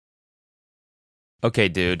Okay,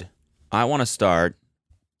 dude. I want to start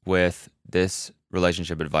with this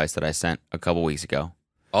relationship advice that I sent a couple weeks ago.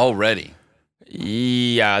 Already.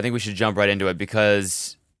 Yeah, I think we should jump right into it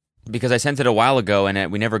because I sent it a while ago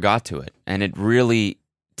and we never got to it, and it really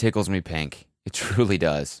tickles me pink. It truly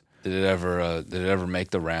does. Did it ever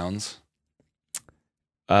make the rounds?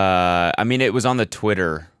 I mean, it was on the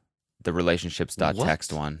Twitter, the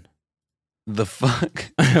relationships.text one. The fuck?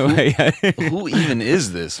 Who even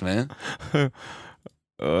is this, man?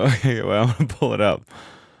 Okay, well, I'm gonna pull it up.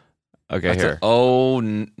 Okay, here.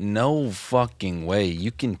 No fucking way.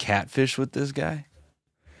 You can catfish with this guy?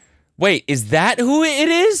 Wait, is that who it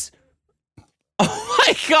is? Oh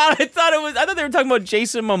my god, I thought they were talking about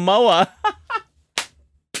Jason Momoa.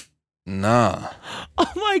 Nah.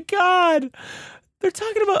 Oh my god. They're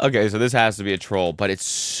talking about... Okay, so this has to be a troll, but it's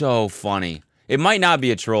so funny. It might not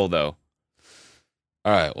be a troll, though.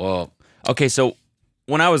 All right, well... Okay, so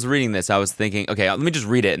when I was reading this, I was thinking... Okay, let me just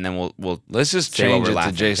read it, and then we'll let's just change it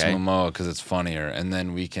laughing, to Jason okay? Momoa because it's funnier, and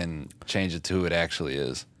then we can change it to who it actually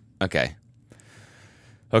is. Okay.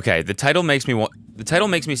 Okay, the title makes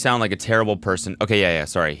me sound like a terrible person. Okay, yeah,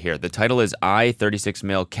 sorry. Here, the title is I, 36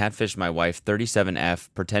 male, catfish my wife, 37F,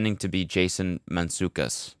 pretending to be Jason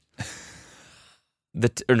Mantzoukas.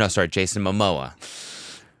 Jason Momoa.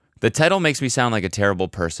 The title makes me sound like a terrible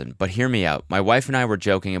person, but hear me out. My wife and I were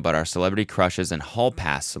joking about our celebrity crushes and hall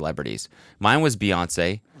pass celebrities. Mine was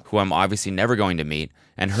Beyonce, who I'm obviously never going to meet,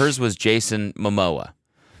 and hers was Jason Momoa.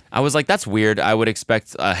 I was like, that's weird. I would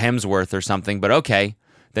expect a Hemsworth or something, but okay.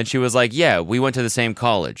 Then she was like, yeah, we went to the same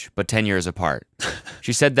college, but 10 years apart.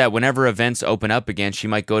 She said that whenever events open up again, she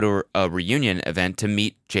might go to a reunion event to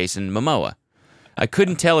meet Jason Momoa. I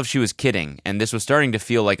couldn't tell if she was kidding, and this was starting to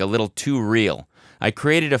feel like a little too real. I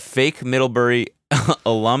created a fake Middlebury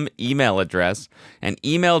alum email address and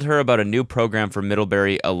emailed her about a new program for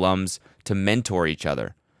Middlebury alums to mentor each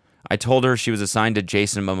other. I told her she was assigned to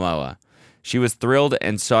Jason Momoa. She was thrilled,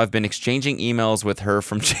 and so I've been exchanging emails with her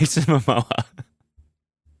from Jason Momoa.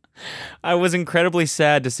 I was incredibly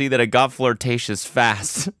sad to see that it got flirtatious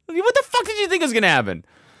fast. What the fuck did you think was going to happen?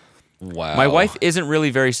 Wow. My wife isn't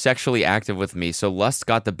really very sexually active with me, so lust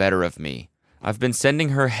got the better of me. I've been sending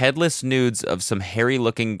her headless nudes of some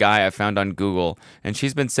hairy-looking guy I found on Google, and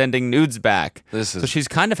she's been sending nudes back. So she's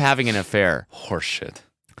kind of having an affair. Horseshit.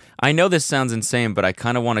 I know this sounds insane, but I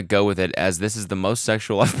kind of want to go with it as this is the most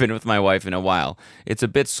sexual I've been with my wife in a while. It's a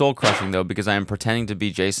bit soul-crushing, though, because I am pretending to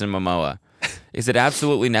be Jason Momoa. Is it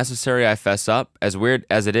absolutely necessary I fess up? As weird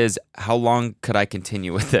as it is, how long could I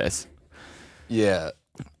continue with this? Yeah.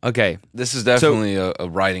 Okay. This is definitely a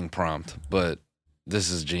writing prompt, but this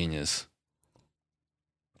is genius.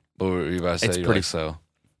 What were you about to say? It's You're pretty... like, so.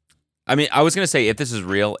 I mean, I was going to say, if this is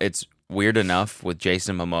real, it's weird enough with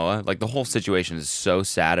Jason Momoa. Like, the whole situation is so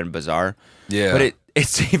sad and bizarre. Yeah. But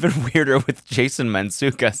it's even weirder with Jason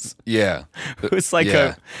Mantzoukas. Yeah.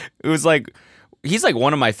 He's like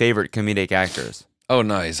one of my favorite comedic actors. Oh,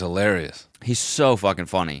 no, he's hilarious. He's so fucking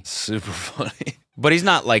funny. Super funny. But he's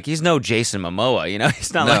no Jason Momoa, you know?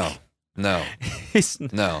 He's not No.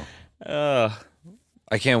 No.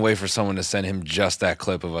 I can't wait for someone to send him just that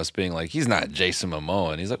clip of us being like, he's not Jason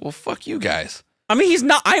Momoa. And he's like, well, fuck you guys. I mean, he's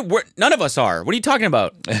not. None of us are. What are you talking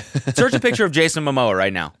about? Search a picture of Jason Momoa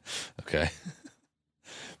right now. Okay.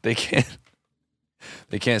 They can't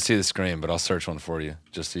see the screen, but I'll search one for you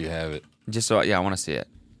just so you have it. I want to see it.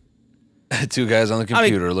 Two guys on the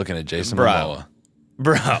computer looking at Jason Momoa.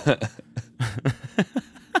 Bro.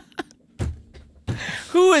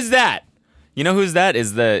 Who is that? You know who's that?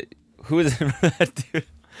 Who is that dude?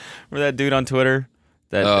 Remember that dude on Twitter?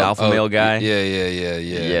 That alpha male guy? Yeah.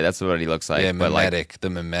 Yeah, that's what he looks like. Yeah, the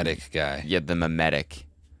mimetic guy. Yeah, the mimetic.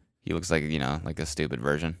 He looks like, like a stupid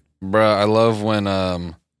version. Bro, I love when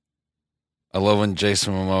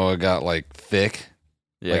Jason Momoa got like thick.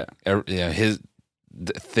 Yeah. Like, his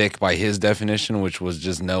thick by his definition, which was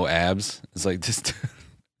just no abs. It's like this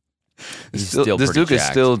dude, this dude could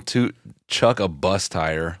still chuck a bus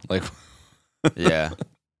tire. Like, yeah.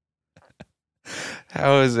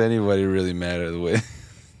 How is anybody really mad at the way?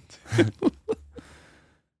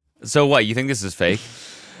 So what? You think this is fake?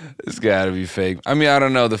 It's got to be fake. I mean, I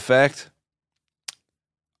don't know.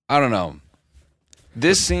 I don't know.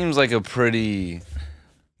 This seems like a pretty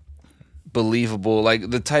believable, like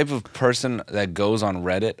the type of person that goes on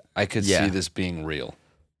Reddit. I could see this being real.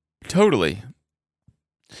 Totally.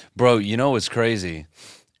 Bro, you know what's crazy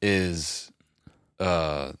is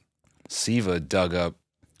Siva dug up,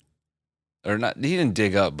 or not, he didn't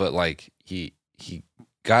dig up, but like he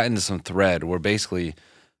got into some thread where basically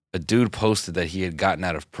a dude posted that he had gotten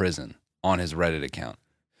out of prison on his Reddit account.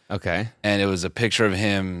 Okay. And it was a picture of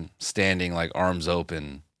him standing like arms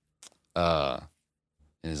open in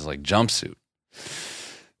his like jumpsuit.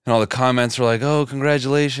 And all the comments were like, oh,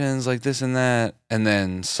 congratulations, like this and that. And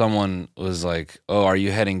then someone was like, oh, are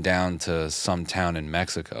you heading down to some town in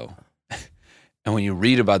Mexico? And when you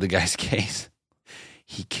read about the guy's case,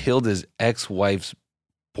 he killed his ex-wife's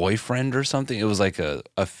boyfriend or something. It was like a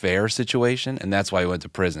affair situation. And that's why he went to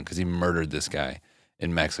prison, because he murdered this guy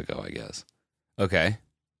in Mexico, I guess. Okay.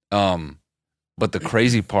 But the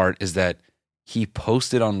crazy part is that he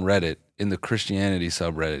posted on Reddit in the Christianity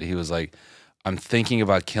subreddit. He was like, I'm thinking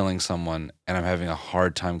about killing someone and I'm having a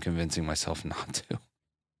hard time convincing myself not to.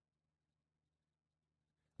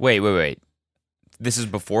 Wait. This is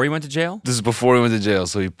before he went to jail? This is before he went to jail.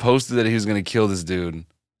 So he posted that he was going to kill this dude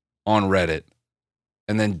on Reddit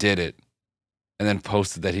and then did it and then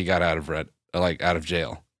posted that he got out of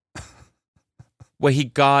jail.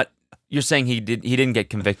 Wait, you're saying he didn't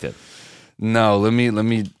get convicted? No, let me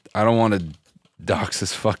I don't want to dox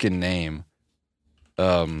his fucking name.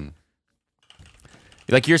 Like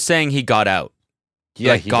you're saying he got out.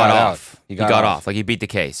 Yeah, like he got off. Out. He got off. Like he beat the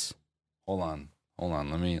case. Hold on.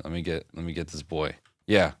 Let me get this boy.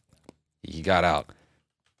 Yeah. He got out.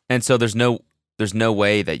 And so there's no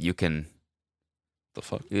way that you can the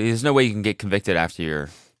fuck? There's no way you can get convicted after you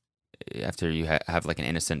have like an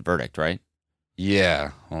innocent verdict, right?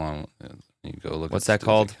 Yeah. Hold on. You go look. What's that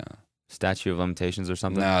called? Statute of limitations or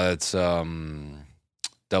something? No, that's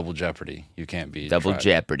double jeopardy. You can't be double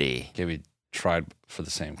jeopardy. Can't be tried for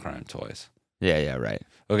the same crime twice. Yeah, right.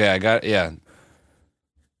 Okay, I got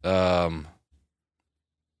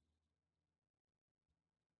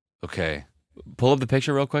okay. Pull up the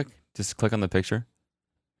picture real quick. Just click on the picture.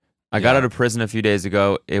 I got out of prison a few days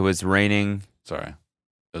ago. It was raining. Sorry.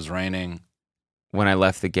 It was raining. When I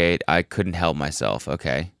left the gate, I couldn't help myself.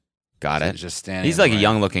 Okay. Got it. Just standing. He's like a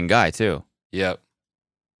young looking guy too. Yep.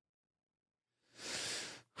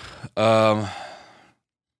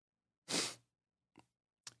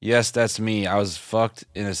 Yes, that's me. I was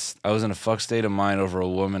in a fucked state of mind over a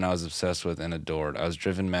woman I was obsessed with and adored. I was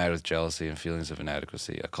driven mad with jealousy and feelings of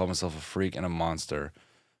inadequacy. I called myself a freak and a monster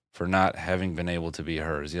for not having been able to be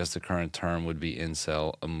hers. Yes, the current term would be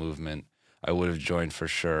incel, a movement I would have joined for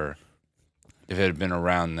sure if it had been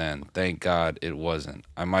around then. Thank God it wasn't.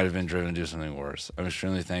 I might have been driven to do something worse. I'm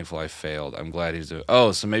extremely thankful I failed. I'm glad he's doing.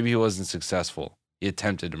 Oh, so maybe he wasn't successful. He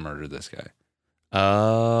attempted to murder this guy.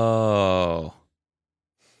 Oh.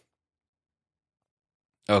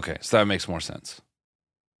 Okay, so that makes more sense.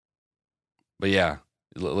 But yeah,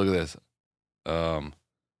 look at this.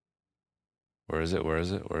 Where is it? Wait.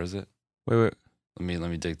 Let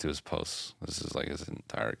me dig through his posts. This is like his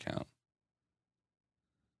entire account.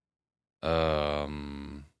 Oh,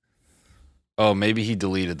 maybe he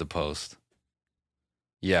deleted the post.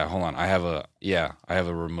 Yeah, hold on. I have a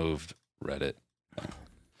removed Reddit.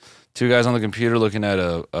 Two guys on the computer looking at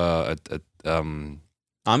there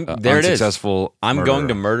it is. I'm murderer. going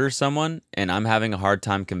to murder someone, and I'm having a hard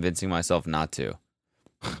time convincing myself not to.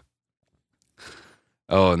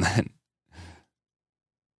 Oh, and then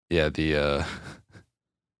the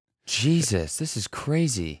Jesus, this is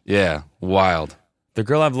crazy. Yeah, wild. The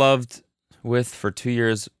girl I've loved with for 2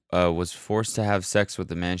 years was forced to have sex with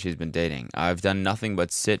the man she's been dating. I've done nothing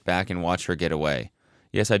but sit back and watch her get away.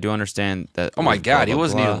 Yes, I do understand that. Oh my God, he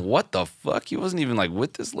wasn't even. What the fuck? He wasn't even like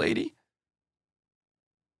with this lady.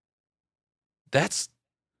 That's.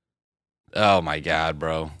 Oh my God,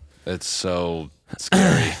 bro. That's so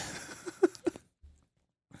scary.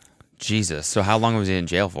 Jesus. So how long was he in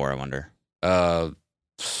jail for, I wonder?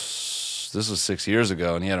 This was 6 years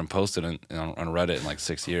ago, and he hadn't posted on Reddit in like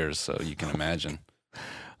 6 years, so you can imagine.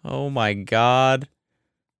 Oh my God.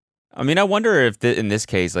 I mean, I wonder if in this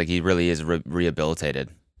case, like, he really is rehabilitated.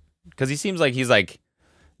 Because he seems like he's like,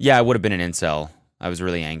 yeah, I would have been an incel. I was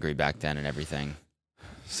really angry back then and everything.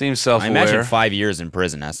 Seems self-aware. I imagine 5 years in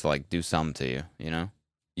prison has to, like, do something to you, you know?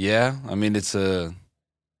 Yeah, I mean,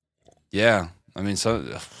 yeah, I mean,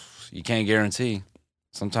 so you can't guarantee.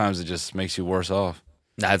 Sometimes it just makes you worse off.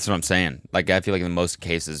 That's what I'm saying. Like, I feel like in most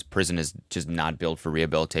cases, prison is just not built for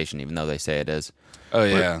rehabilitation, even though they say it is. Oh,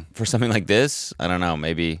 yeah. For something like this, I don't know,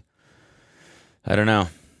 maybe... I don't know.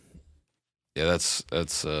 Yeah, that's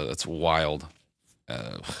wild.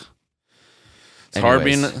 It's hard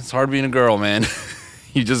being a girl, man.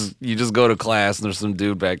 you just go to class and there's some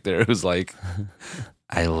dude back there who's like,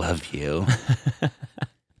 I love you.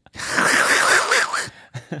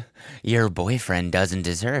 Your boyfriend doesn't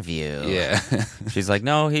deserve you. Yeah. She's like,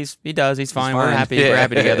 no, he does. He's fine. We're happy. Yeah. We're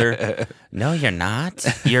happy together. No, you're not.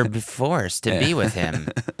 You're forced to be with him.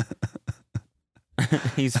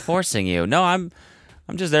 He's forcing you. No, I'm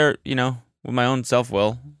I'm just there, you know, with my own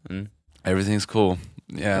self-will. And Everything's cool.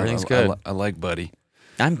 Yeah, everything's good. I like Buddy.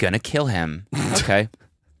 I'm going to kill him. Okay.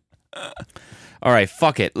 All right,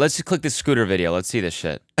 fuck it. Let's just click this scooter video. Let's see this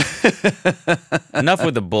shit. Enough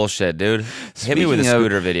with the bullshit, dude. Hit me with a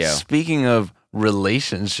scooter video. Speaking of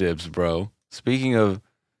relationships, bro. Speaking of,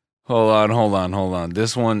 hold on.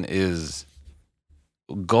 This one is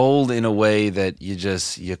gold in a way that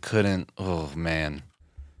you couldn't. Oh man,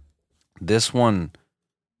 this one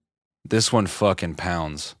fucking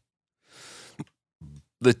pounds.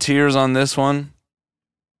 The tears on this one.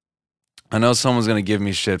 I know someone's gonna give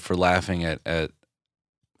me shit for laughing at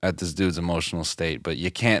this dude's emotional state, but you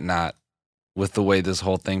can't not, with the way this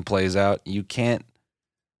whole thing plays out. You can't.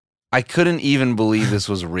 I couldn't even believe this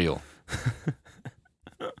was real.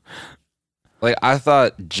 Like, I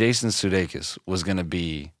thought Jason Sudeikis was going to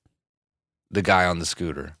be the guy on the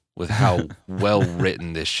scooter with how well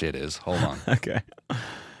written this shit is. Hold on. Okay.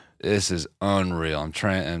 This is unreal.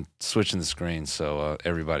 I'm switching the screen so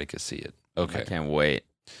everybody can see it. Okay. I can't wait.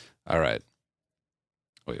 All right.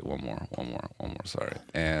 Wait, one more. Sorry.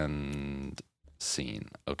 And scene.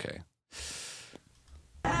 Okay.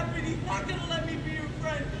 He's not gonna let me be your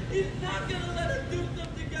friend. He's not gonna let us do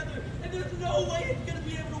stuff together. And there's no way it's gonna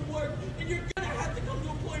be able to work. And you're gonna have to come to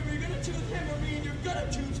a point where you're gonna choose him or me, and you're gonna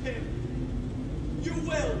choose him. You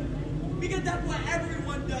will. Because that's what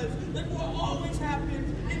everyone does. That's what always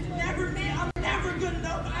happens. It's never me. I'm never good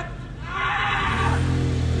enough.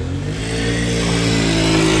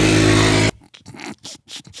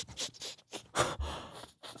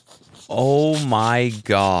 Oh my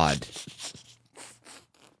God.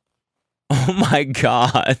 Oh my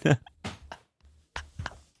God.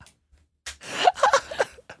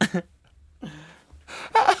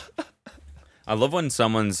 I love when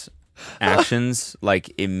someone's actions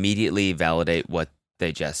like immediately validate what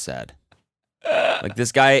they just said. Like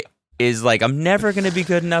this guy is like, I'm never going to be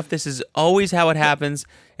good enough. This is always how it happens.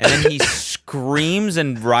 And then he screams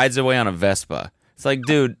and rides away on a Vespa. It's like,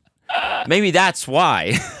 dude, maybe that's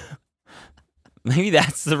why. Maybe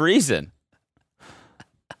that's the reason.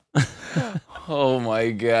 Oh my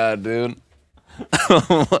God, dude.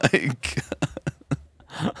 Oh my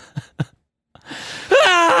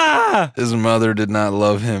God. His mother did not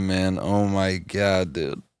love him, man. Oh my God,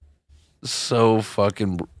 dude. So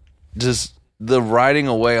fucking just the riding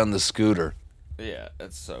away on the scooter. Yeah,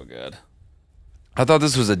 that's so good. I thought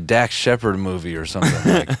this was a Dax Shepard movie or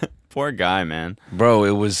something. Like, poor guy, man.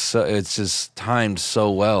 bro, it's just timed so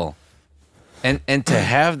well. And to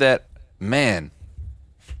have that, man,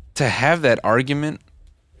 to have that argument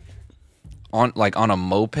on a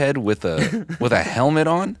moped with a helmet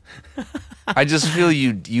on, I just feel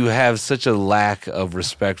you have such a lack of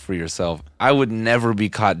respect for yourself. I would never be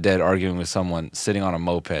caught dead arguing with someone sitting on a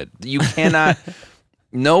moped. You cannot.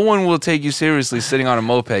 No one will take you seriously sitting on a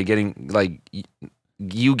moped getting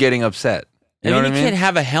getting upset. You know what I mean? You can't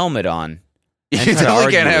have a helmet on. You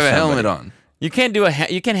totally can't have a helmet on. You can't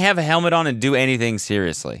you can't have a helmet on and do anything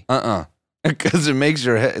seriously. Because it makes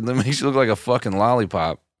you look like a fucking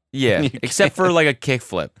lollipop. Yeah, except for like a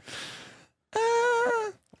kickflip.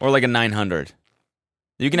 Or like a 900.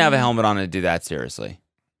 You can have a helmet on and do that seriously.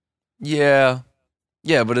 Yeah.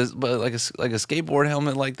 Yeah, but like a skateboard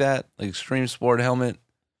helmet like that, like extreme sport helmet.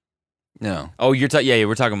 No. Oh, we're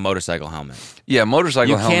talking motorcycle helmet. Yeah,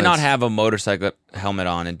 motorcycle helmet. You cannot have a motorcycle helmet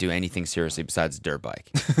on and do anything seriously besides dirt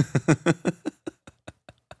bike.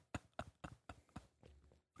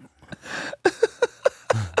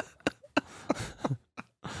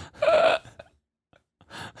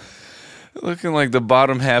 Looking like the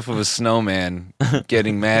bottom half of a snowman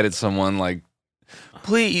getting mad at someone like,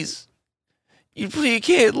 please, you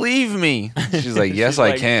can't leave me. She's like, yes,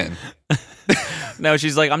 I can. No,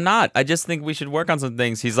 she's like, I'm not. I just think we should work on some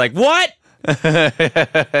things. He's like, what? Wait,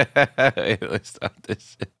 stop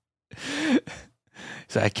this shit.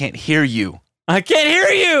 He's like, I can't hear you. I can't hear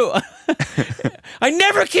you. I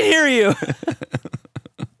never can hear you.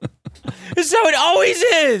 This is how it always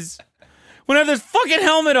is. When I have this fucking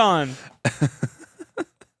helmet on.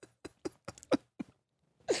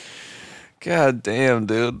 God damn,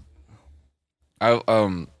 dude.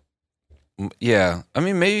 Yeah. I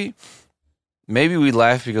mean, maybe we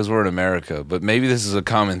laugh because we're in America, but maybe this is a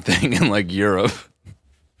common thing in like Europe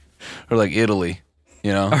or like Italy.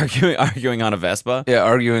 You know, arguing on a Vespa. Yeah,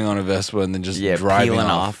 arguing on a Vespa and then just driving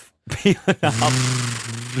off. Peeling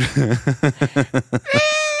off.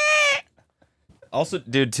 Also,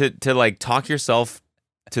 dude, to like talk yourself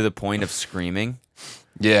to the point of screaming.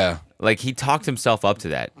 Yeah. Like he talked himself up to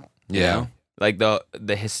that. Yeah. Know? Like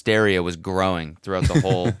the hysteria was growing throughout the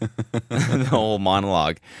whole the whole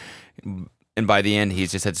monologue. and by the end,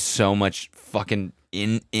 he's just had so much fucking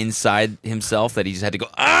inside himself that he just had to go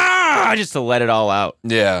just to let it all out.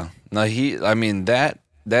 Yeah. No, I mean that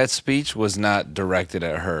speech was not directed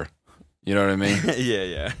at her. You know what I mean?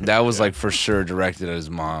 Yeah. That was like for sure directed at his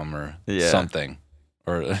mom or something.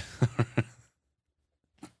 Or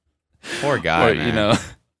poor guy, or, man. you know,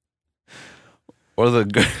 or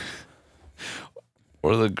the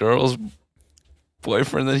girl's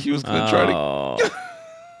boyfriend that he was gonna try to.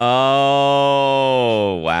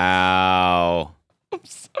 Oh wow! I'm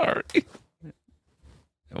sorry.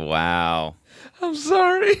 Wow. I'm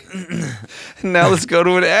sorry. Now let's go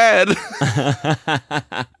to an ad.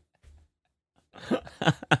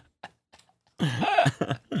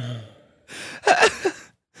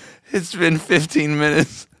 It's been 15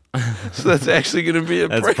 minutes, so that's actually going to be a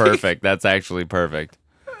break. That's perfect. That's actually perfect.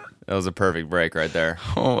 That was a perfect break right there.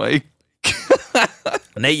 Oh, my God.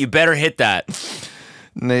 Nate, you better hit that.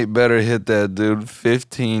 Nate better hit that, dude.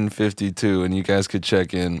 15:52, and you guys could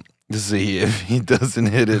check in to see if he doesn't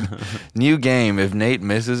hit it. New game. If Nate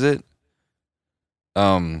misses it,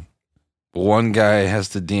 one guy has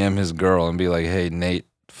to DM his girl and be like, hey, Nate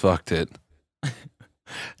fucked it.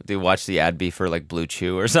 Do you watch the ad be for like Blue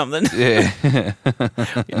Chew or something? Yeah.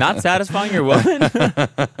 You're not satisfying your woman?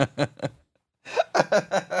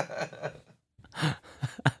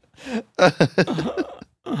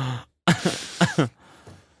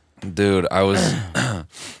 Dude, I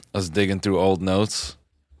was digging through old notes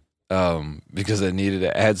because I needed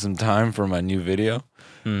to add some time for my new video.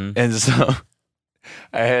 And so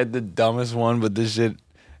I had the dumbest one, but this shit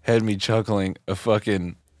had me chuckling.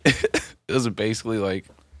 It was basically like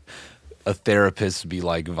a therapist be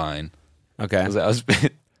like Vine. Okay. I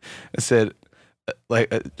said like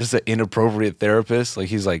just an inappropriate therapist. Like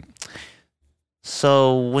he's like,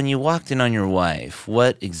 so when you walked in on your wife,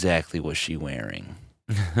 what exactly was she wearing?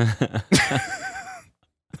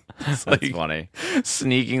 That's like funny.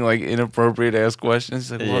 Sneaking like inappropriate ass questions.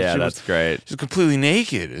 Like, well, Yeah, that's great. She's completely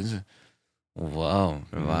naked. Wow.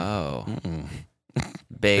 Wow. Mm-mm.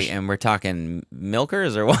 Big, and we're talking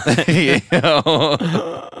milkers or what? These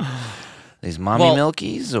mommy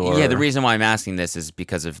milkies, or yeah. The reason why I'm asking this is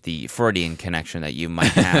because of the Freudian connection that you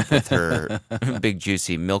might have with her big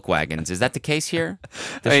juicy milk wagons. Is that the case here?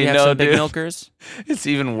 Does she have some big milkers? It's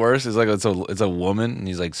even worse. It's like it's a woman, and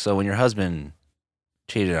he's like, so when your husband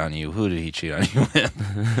cheated on you, who did he cheat on you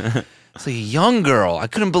with? It's like a young girl. I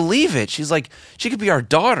couldn't believe it. She's like, she could be our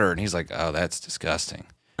daughter, and he's like, oh, that's disgusting.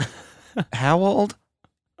 How old?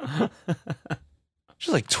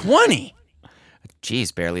 She's like 20.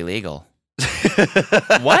 Jeez, barely legal.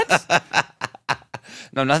 What?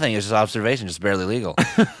 No, nothing. It's just observation. Just barely legal.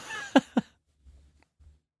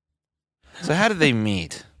 So how did they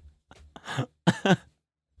meet?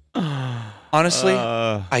 Honestly,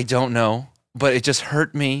 I don't know. But it just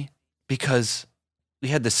hurt me because we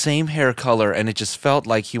had the same hair color, and it just felt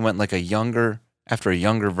like he went like a younger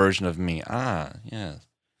version of me. Ah, yes.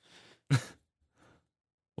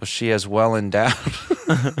 Was she as well endowed?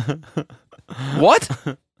 What?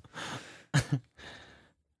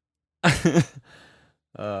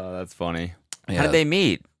 Oh, that's funny. Yeah. How did they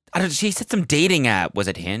meet? She said some dating app. Was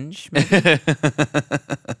it Hinge?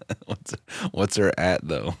 What's her at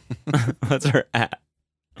though? What's her app?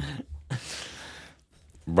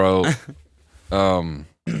 Bro.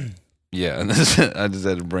 Yeah, and I just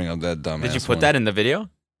had to bring up that dumbass. Did you put that in the video?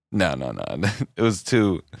 No. It was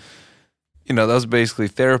too. That was basically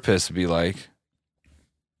therapists be like.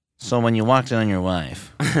 So when you walked in on your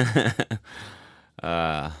wife.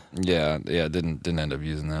 Yeah, didn't end up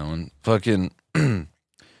using that one. Fucking.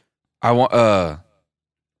 I want.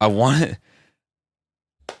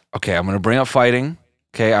 Okay, I'm gonna bring up fighting.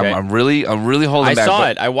 Okay, I'm really holding back. I saw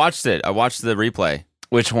it. I watched it. I watched the replay.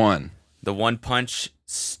 Which one? The one punch.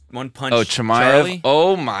 Oh, Chimaev. Charlie?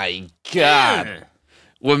 Oh my God. Yeah.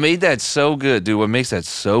 What made that so good, dude? What makes that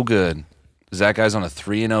so good is that guy's on a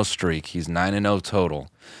 3-0 streak. He's 9-0 total.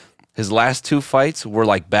 His last 2 fights were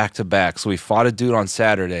like back to back. So he fought a dude on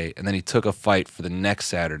Saturday, and then he took a fight for the next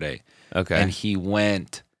Saturday. Okay. And he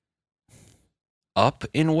went up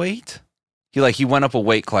in weight. He went up a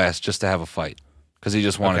weight class just to have a fight because he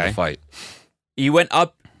just wanted to fight. You went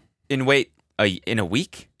up in weight in a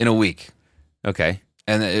week? In a week. Okay.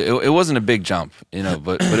 And it wasn't a big jump,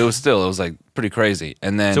 but it was like pretty crazy.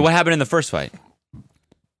 And then so what happened in the first fight?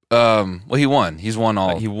 Well, he won. He's won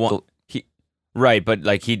all. He won. Right, but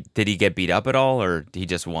like did he get beat up at all, or he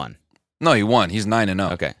just won? No, he won. He's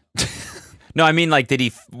 9-0. Okay. No, I mean like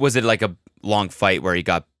was it like a long fight where he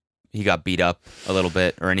got beat up a little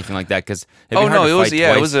bit or anything like that? Because it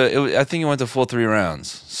was I think he went the full 3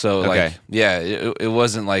 rounds. So like it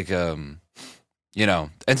wasn't like you know,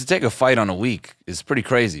 and to take a fight on a week is pretty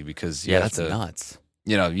crazy because you have that's to, nuts.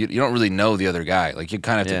 you know, you don't really know the other guy. Like you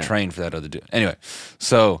kind of have to train for that other dude. Anyway,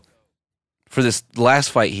 so for this last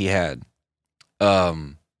fight he had,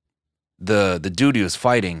 the dude he was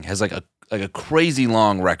fighting has like a crazy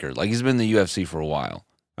long record. Like he's been in the UFC for a while,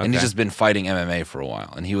 and he's just been fighting MMA for a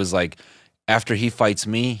while. And he was like, after he fights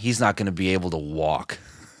me, he's not going to be able to walk,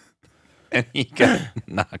 and he got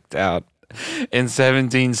knocked out in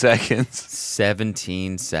 17 seconds.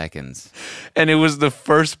 17 seconds. And it was the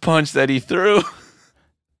first punch that he threw.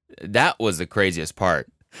 That was the craziest part.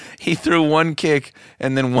 He threw one kick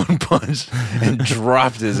and then one punch and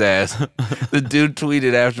dropped his ass. The dude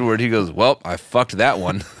tweeted afterward, he goes, well, I fucked that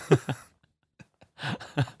one.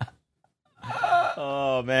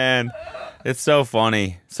 Oh, man. It's so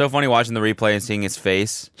funny. So funny watching the replay and seeing his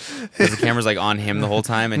face. Because the camera's like on him the whole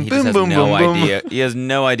time and he just has no idea. He has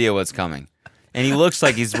no idea what's coming. And he looks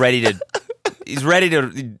like he's ready to,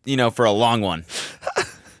 you know, for a long one.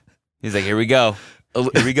 He's like, here we go.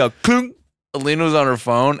 Here we go. Alina was on her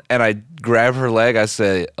phone, and I grabbed her leg. I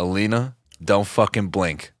said, Alina, don't fucking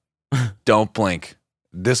blink. Don't blink.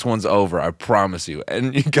 This one's over. I promise you.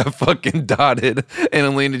 And you got fucking dotted. And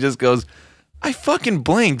Alina just goes, I fucking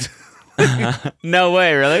blinked. No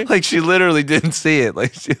way, really? Like, she literally didn't see it.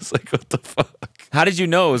 Like, she was like, what the fuck? How did you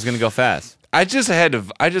know it was going to go fast? I just had a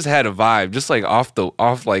vibe, just like off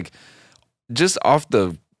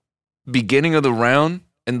the beginning of the round.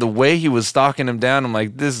 And the way he was stalking him down, I'm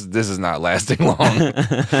like, this is not lasting long.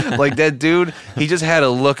 Like that dude, he just had a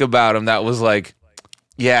look about him that was like,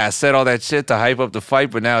 yeah, I said all that shit to hype up the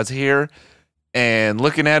fight, but now it's here. And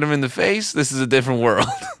looking at him in the face, this is a different world.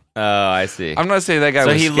 Oh, I see. I'm not saying that guy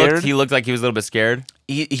was scared. He looked like he was a little bit scared?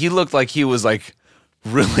 He looked like he was like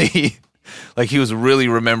really, like he was really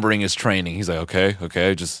remembering his training. He's like, okay,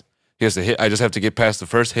 he has to hit. I just have to get past the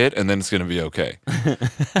first hit, and then it's going to be okay.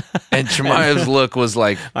 And Chimaev's look was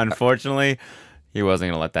like... Unfortunately, he wasn't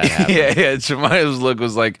going to let that happen. Yeah. Chimaev's look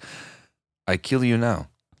was like, I kill you now.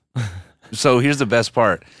 So here's the best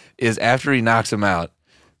part, is after he knocks him out,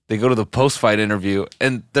 they go to the post-fight interview,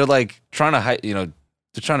 and they're like trying to,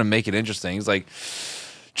 they're trying to make it interesting. He's like,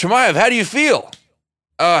 Chimaev, how do you feel?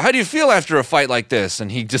 How do you feel after a fight like this?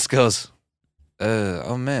 And he just goes,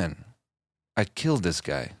 oh man, I killed this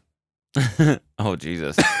guy. Oh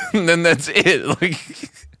Jesus! And then that's it. Like,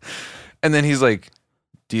 and then he's like,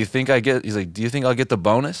 "Do you think I'll get the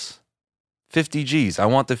bonus? 50 G's. I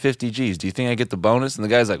want the 50 G's. Do you think I get the bonus?" And the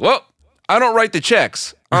guy's like, "Well, I don't write the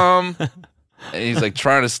checks." And he's like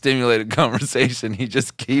trying to stimulate a conversation. He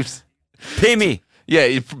just keeps pay me.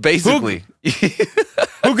 Yeah, basically.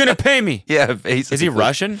 Who gonna pay me? Yeah, basically. Is he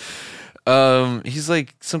Russian? He's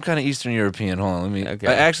like some kind of Eastern European. Hold on, let me. Okay.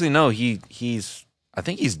 Actually, no. I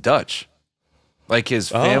think he's Dutch. Like his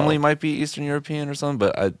family might be Eastern European or something,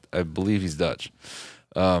 but I believe he's Dutch.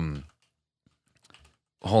 Hold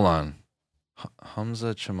on,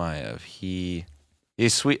 Hamza Chimaev. He's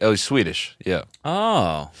he's Swedish. Yeah.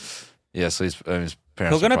 Oh. Yeah. So his parents.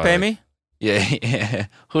 Who's gonna pay me? Yeah.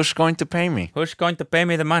 Who's going to pay me? Who's going to pay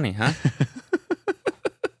me the money, huh?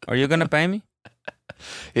 Are you gonna pay me?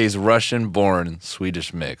 He's Russian-born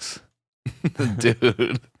Swedish mix.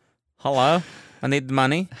 Dude. Hello. I need the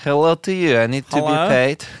money. Hello to you. I need to be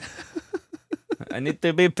paid. I need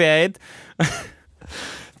to be paid.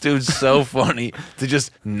 Dude, so funny to just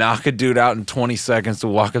knock a dude out in 20 seconds to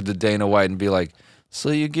walk up to Dana White and be like, so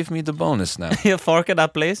you give me the bonus now. You fork it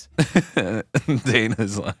up, please.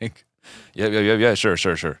 Dana's like, yeah,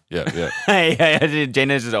 sure. Yeah. Hey,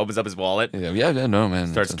 Dana just opens up his wallet. Yeah, no, man.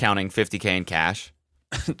 Starts counting $50K in cash.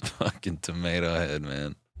 Fucking tomato head,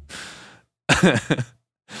 man.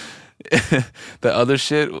 The other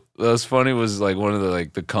shit that was funny was like one of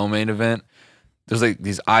the co-main event. There's like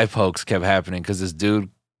these eye pokes kept happening because this dude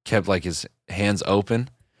kept like his hands open,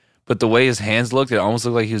 but the way his hands looked, it almost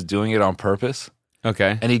looked like he was doing it on purpose.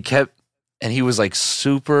 Okay. And he was like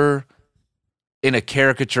super, in a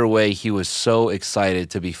caricature way, he was so excited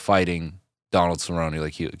to be fighting Donald Cerrone.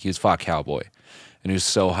 Like he was fought Cowboy, and he was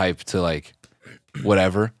so hyped to like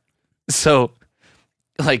whatever. So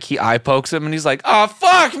like he eye pokes him and he's like, "Oh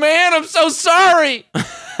fuck, man, I'm so sorry."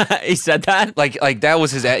 He said that? Like that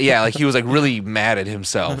was his, yeah, like he was like really mad at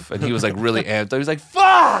himself and he was like really amped up. He was like,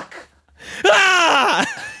 "Fuck!" Ah!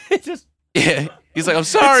 It just, yeah. He's like, "I'm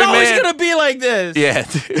sorry, man. It's always gonna be like this." Yeah,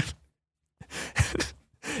 dude.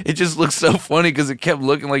 It just looked so funny because it kept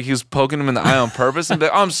looking like he was poking him in the eye on purpose. And be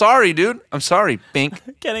like, "Oh, I'm sorry, dude. I'm sorry, Pink."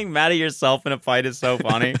 Getting mad at yourself in a fight is so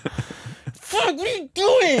funny. Fuck, what are you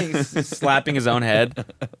doing? Slapping his own head.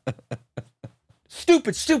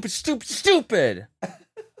 Stupid.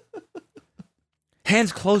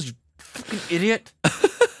 Hands closed, you Fucking idiot.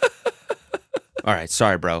 All right,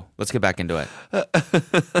 sorry, bro. Let's get back into it.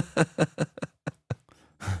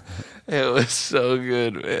 It was so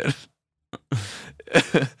good, man.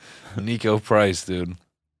 Nico Price, dude.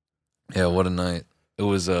 Yeah, what a night. It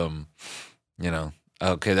was, okay,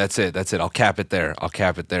 that's it. I'll cap it there.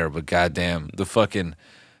 But goddamn, the fucking,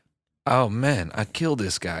 oh man, I killed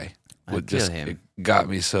this guy. It got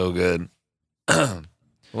me so good.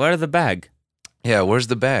 Where's the bag? Yeah, where's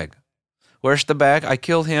the bag? Where's the bag? I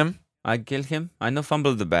killed him. I killed him. I no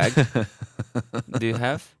fumble the bag. Do you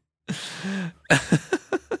have?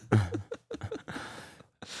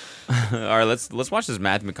 All right, let's watch this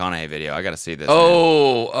Matthew McConaughey video. I gotta see this.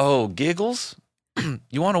 Oh, Giggles?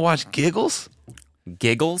 You want to watch Giggles?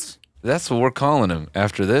 Giggles? That's what we're calling him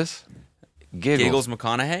after this. Giggles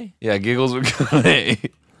McConaughey? Yeah, Giggles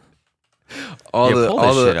McConaughey.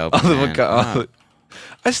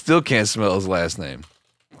 I still can't smell his last name.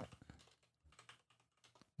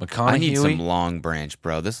 McConaughey. I need some Long Branch,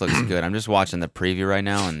 bro. This looks good. I'm just watching the preview right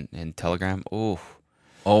now in Telegram. Ooh.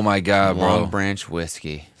 Oh my God, bro. Long Branch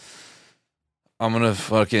whiskey. I'm gonna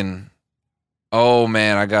fucking. Oh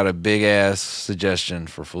man, I got a big ass suggestion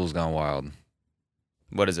for Fools Gone Wild.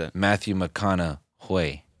 What is it? Matthew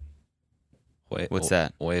McConaughey. What's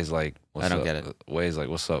that? Way is like. What's I don't up? get it. Way is like,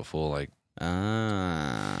 what's up, fool? Like.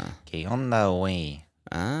 Que onda, way.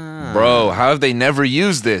 Ah. Bro, how have they never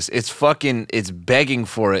used this? It's begging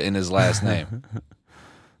for it in his last name.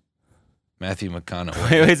 Matthew McConaughey.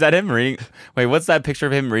 Wait, is that him reading? Wait, what's that picture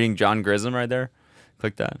of him reading John Grissom right there?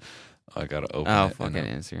 Click that. I gotta open it. Oh, fucking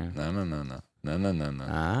Instagram. No.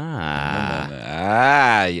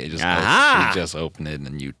 Ah. You just open it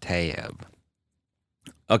and you tab.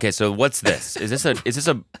 Okay, so what's this? Is this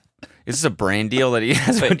a brand deal that he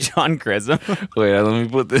has with John Grissom? Wait, let me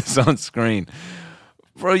put this on screen.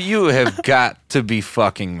 Bro, you have got to be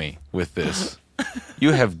fucking me with this.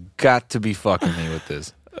 You have got to be fucking me with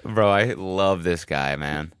this. Bro, I love this guy,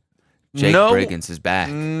 man. Jake Briggins is back.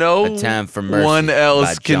 No Attempt for Mercy one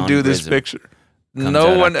else by can John do this Grissom. picture. Comes No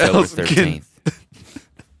out one October else 13th. can.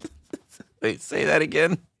 Wait, say that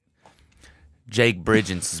again. Jake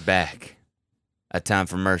Briggins is back. A Time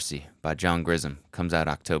for Mercy by John Grissom comes out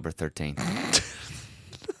October 13th.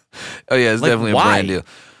 Oh yeah, it's definitely why? a brand deal.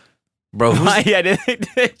 Bro, Why? Yeah,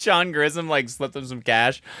 did John Grissom slipped him some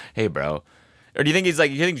cash? Hey, bro. Or do you think you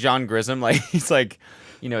think John Grissom he's like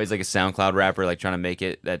a SoundCloud rapper trying to make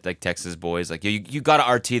it that Texas boys you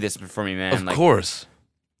gotta RT this for me, man. Of course.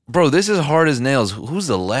 Bro, this is hard as nails. Who's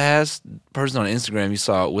the last person on Instagram you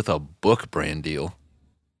saw with a book brand deal?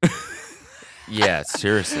 Yeah,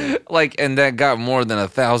 seriously. And that got more than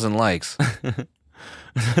 1,000 likes.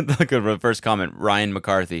 Look at the first comment, Ryan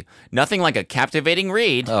McCarthy. Nothing like a captivating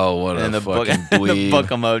read. Oh, what and a the fucking book, dweeb. the book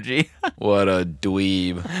emoji. What a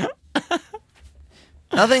dweeb.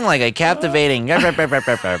 Nothing like a captivating. I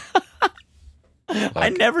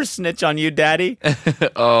never snitch on you, Daddy.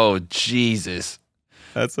 Oh, Jesus.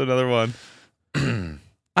 That's another one.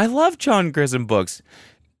 I love John Grissom books.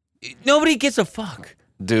 Nobody gives a fuck.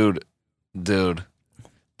 Dude.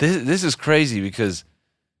 This is crazy because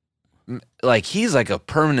he's like a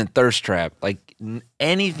permanent thirst trap.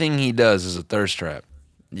 Anything he does is a thirst trap.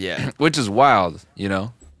 Yeah. Which is wild, you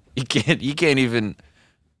know? You can't even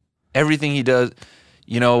everything he does.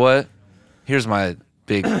 You know what? Here's my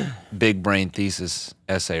big brain thesis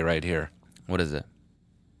essay right here. What is it?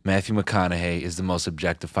 Matthew McConaughey is the most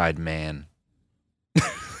objectified man.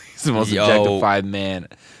 He's the most objectified man.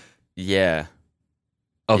 Yeah.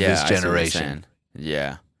 Of this I see what you're generation. saying.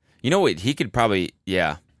 Yeah. You know what? He could probably.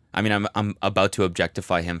 Yeah. I mean, I'm about to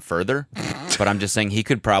objectify him further, but I'm just saying he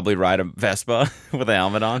could probably ride a Vespa with a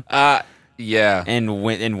helmet on. Yeah. And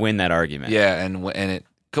win that argument. Yeah,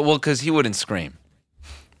 because he wouldn't scream.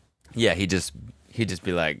 Yeah, he'd just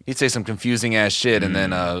be like, he'd say some confusing ass shit, and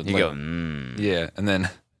then you go, yeah, and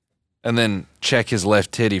then check his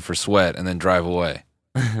left titty for sweat, and then drive away.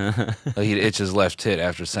 He'd itch his left tit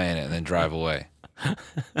after saying it, and then drive away.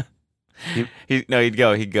 He'd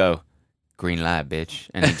go, green light, bitch,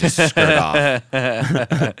 and he'd just skirt off.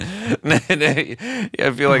 Yeah,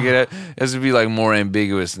 I feel like it has to be more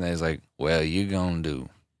ambiguous, and he's like, well, you gonna do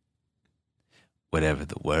whatever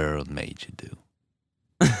the world made you do.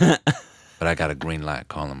 But I got a green light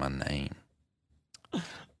calling my name.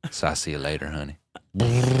 So I'll see you later, honey.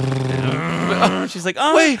 She's like,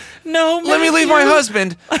 oh, wait, no, let me leave my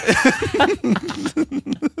husband.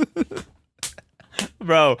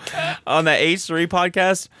 Bro, on the H3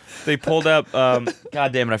 podcast, they pulled up,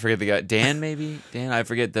 God damn it, I forget the guy. Dan, maybe? Dan, I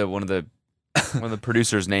forget one of the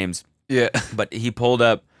producer's names. Yeah. But he pulled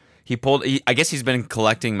up I guess he's been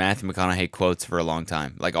collecting Matthew McConaughey quotes for a long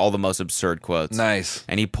time, like all the most absurd quotes. Nice.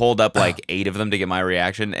 And he pulled up like 8 of them to get my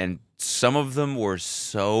reaction, and some of them were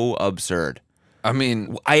so absurd. I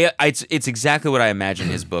mean, it's exactly what I imagine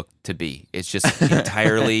his book to be. It's just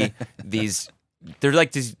entirely they're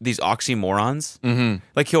like these oxymorons. mm-hmm.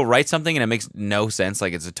 Like he'll write something and it makes no sense.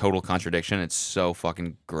 Like it's a total contradiction. It's so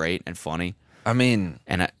fucking great and funny. I mean,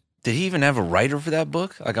 And did he even have a writer for that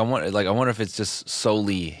book? Like I wonder if it's just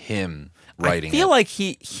solely him writing I feel it. like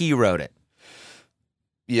he wrote it.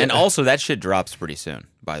 Yeah. And also that shit drops pretty soon,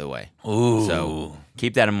 by the way. Ooh. So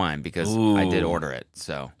keep that in mind because I did order it.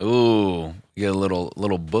 So Ooh, get a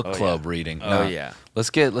little book club reading. Oh yeah. Let's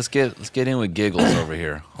get in with giggles over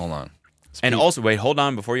here. Hold on. And also, wait, hold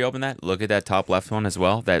on before you open that. Look at that top left one as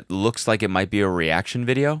well. That looks like it might be a reaction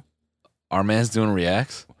video. Our man's doing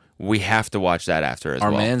reacts. We have to watch that after as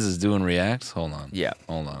Our well. man's is doing reacts. Hold on. Yeah.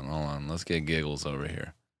 Hold on. Let's get giggles over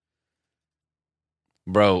here,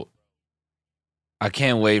 bro. I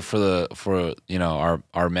can't wait for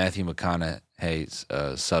our Matthew McConaughey's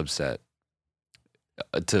subset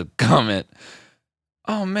to comment.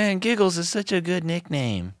 Oh man, Giggles is such a good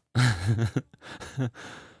nickname.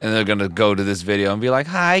 And they're gonna go to this video and be like,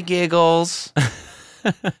 "Hi, Giggles."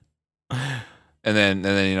 And then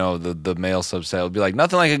the male subset will be like,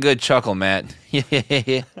 "Nothing like a good chuckle, Matt."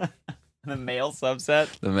 The male subset.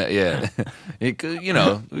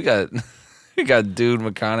 We got dude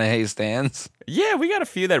McConaughey stands. Yeah, we got a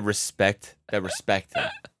few that respect him.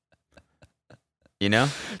 You know?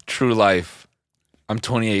 True life. I'm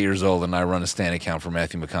 28 years old and I run a stand account for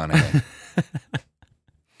Matthew McConaughey.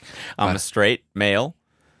 I'm a straight male,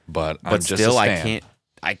 but I'm but just still a I fan. can't.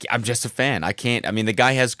 I'm just a fan. I can't. I mean, the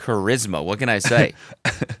guy has charisma. What can I say?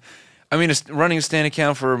 I mean, running a stand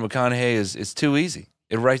account for McConaughey is too easy.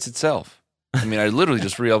 It writes itself. I mean, I literally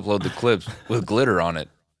just re-upload the clips with glitter on it,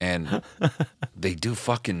 and they do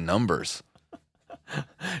fucking numbers.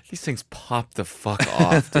 These things pop the fuck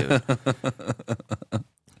off, dude.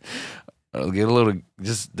 I'll get a little.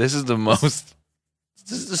 This is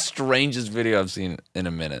the strangest video I've seen in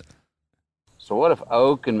a minute. So what if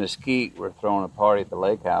Oak and Mesquite were throwing a party at the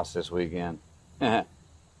lake house this weekend? I'd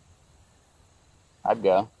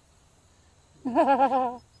go.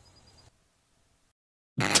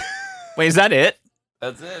 Wait, is that it?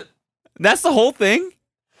 That's it. That's the whole thing?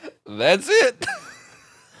 That's it.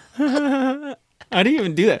 How do you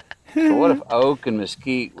even do that? So what if Oak and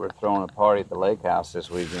Mesquite were throwing a party at the lake house this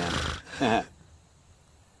weekend? I'd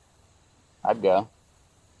go.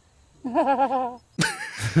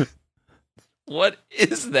 What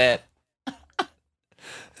is that?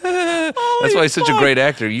 That's why he's such a great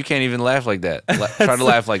actor. You can't even laugh like that. Try to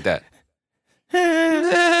laugh like that.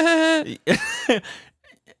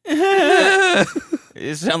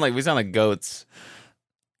 We sound like goats.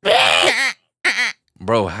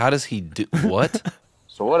 Bro, how does he do what?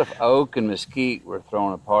 So what if Oak and Mesquite were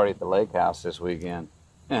throwing a party at the lake house this weekend?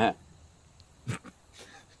 I'd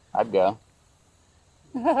go.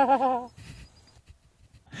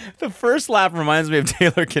 The first laugh reminds me of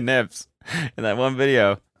Taylor Knips in that one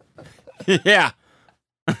video. Yeah.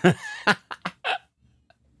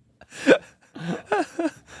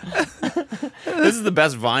 This is the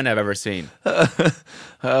best Vine I've ever seen.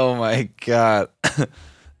 Oh my god.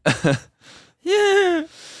 Yeah.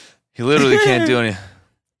 He literally can't do any.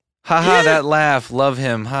 Haha, that laugh. Love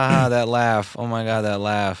him. Haha, that laugh. Oh my god, that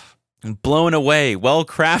laugh. Blown away. Well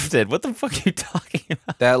crafted. What the fuck are you talking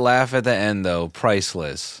about? That laugh at the end though,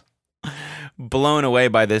 priceless. Blown away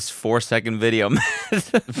by this 4-second video.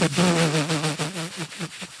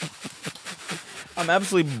 I'm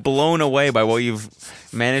absolutely blown away by what you've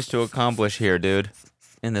managed to accomplish here, dude.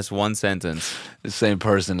 In this one sentence. The same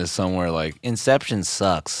person is somewhere like, Inception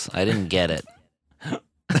sucks. I didn't get it.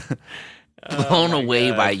 Blown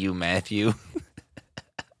away by you, Matthew.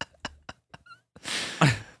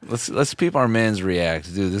 Let's peep our man's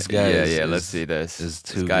react, dude. This guy let's see this. Is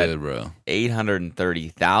too got good, bro.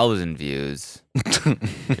 830,000 views.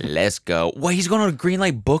 Let's go. Wait, he's going on a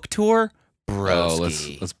Greenlight book tour?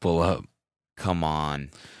 Broski. Let's pull up. Come on.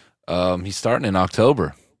 He's starting in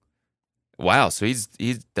October. Wow, so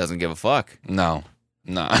he doesn't give a fuck. No.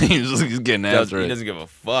 he's getting after it. He doesn't give a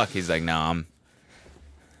fuck. He's like, no,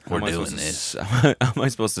 We're doing this. How am I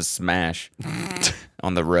supposed to smash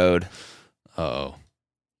on the road? Uh-oh.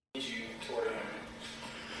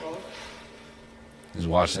 He's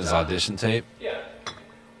watching his audition tape. Yeah.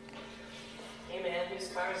 Hey man, whose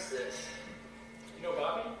car is this? You know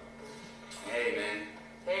Bobby? Hey, man.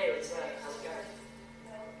 Hey, what's up? How's it going?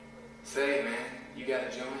 Say, man, you got a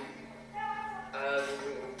joint? No,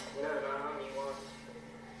 you want?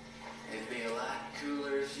 It'd be a lot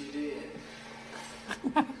cooler if you did.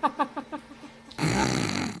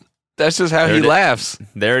 That's just how he laughs.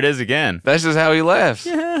 There it is again. That's just how he laughs.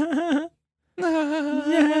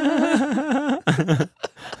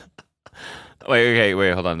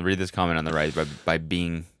 Wait, hold on. Read this comment on the right by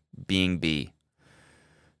being B.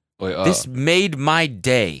 Wait, This made my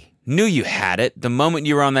day. Knew you had it the moment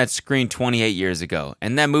you were on that screen 28 years ago.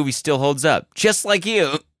 And that movie still holds up. Just like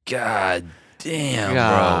you. God damn,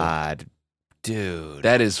 God, bro. dude.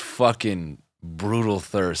 That is fucking brutal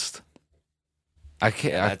thirst. I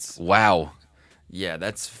can't. Wow. Yeah,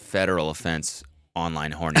 that's federal offense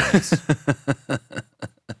online horniness.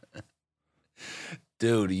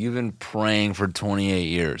 Dude, you've been praying for 28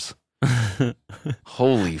 years.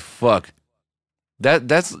 Holy fuck.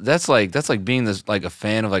 That's like being this like a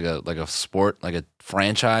fan of like a sport, like a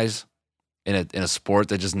franchise in a sport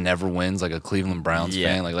that just never wins, like a Cleveland Browns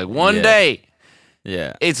fan. Like one day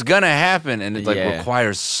it's gonna happen, and it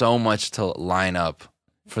requires so much to line up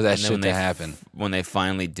for that shit to happen. When they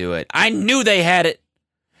finally do it. I knew they had it.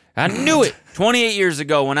 I knew it 28 years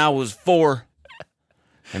ago when I was 4.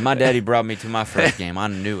 And my daddy brought me to my first game. I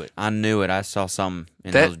knew it. I saw something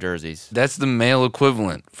in those jerseys. That's the male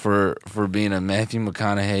equivalent for being a Matthew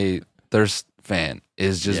McConaughey thirst fan,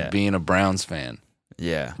 is just being a Browns fan.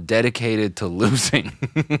 Yeah. Dedicated to losing.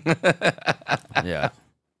 Yeah.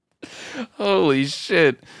 Holy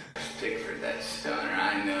shit. Pickford, that stoner,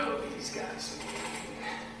 I know he's got some.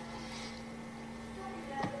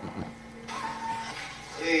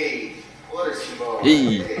 Hey, what is your boy?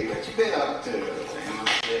 Hey. Hey, what you been up to?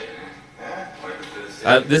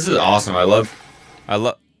 This is awesome. I love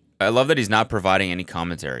that he's not providing any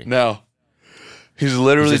commentary. No. He's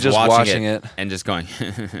literally just watching it and just going.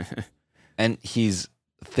 And he's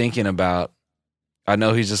thinking about, I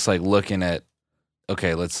know he's just like looking at,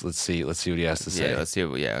 okay, let's see what he has to say. Yeah, let's see.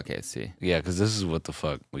 Let's see. Yeah, because this is what the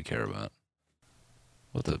fuck we care about.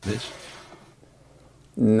 What the bitch?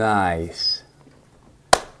 Nice.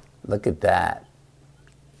 Look at that.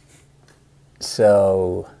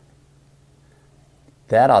 So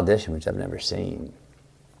that audition, which I've never seen,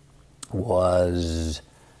 was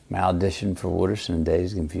my audition for Wooderson and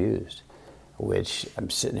Dazed and Confused, which I'm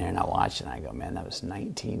sitting there and I watch and I go, man, that was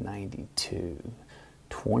 1992,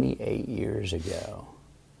 28 years ago.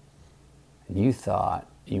 And you thought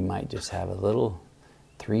you might just have a little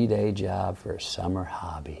 3-day job for a summer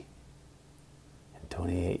hobby. And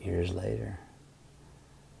 28 years later,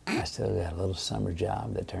 I still got a little summer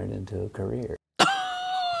job that turned into a career.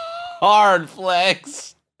 Hard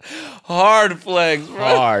flex. Hard flex, bro.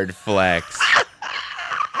 Hard flex.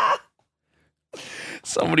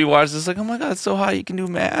 Somebody watched this like, oh my God, it's so hot you can do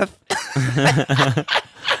math.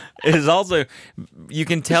 It is also, you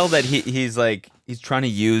can tell that he's trying to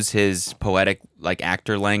use his poetic like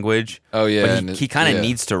actor language. Oh yeah. But he kind of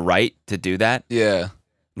needs to write to do that. Yeah.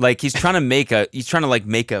 Like he's trying to make a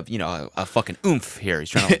fucking oomph here. He's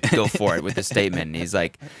trying to go for it with the statement. And he's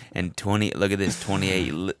like, look at this,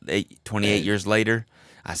 28 years later,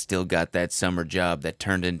 I still got that summer job that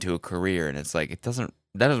turned into a career. And it's like, that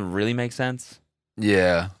doesn't really make sense.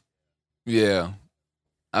 Yeah. Yeah.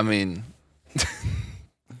 I mean,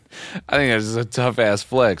 I think that's a tough ass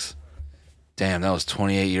flex. Damn, that was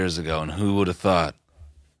 28 years ago. And who would have thought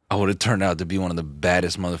I would have turned out to be one of the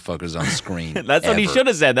baddest motherfuckers on screen? That's what he should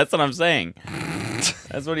have said. That's what I'm saying.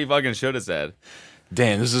 That's what he fucking should have said.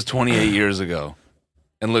 Damn, this is 28 years ago.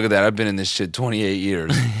 And look at that. I've been in this shit 28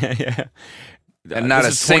 years. Yeah. And not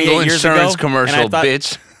a single insurance commercial,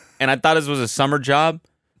 bitch. And I thought this was a summer job.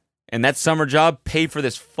 And that summer job paid for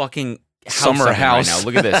this fucking house summer house. right now.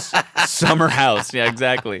 Look at this. Summer house. Yeah,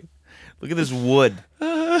 exactly. Look at this wood.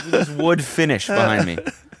 Look at this wood finish behind me.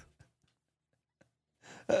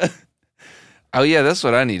 Oh, yeah, that's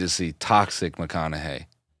what I need to see. Toxic McConaughey.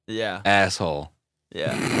 Yeah. Asshole.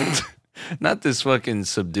 Yeah. Not this fucking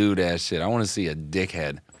subdued ass shit. I want to see a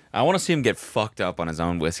dickhead. I want to see him get fucked up on his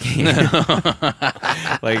own whiskey. Like,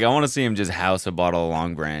 I want to see him just house a bottle of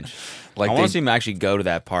Long Branch. Like I want to see him actually go to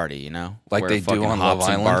that party, you know? Like they do on Love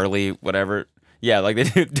Island? Barley, whatever. Yeah, like they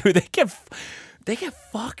do. Dude, they get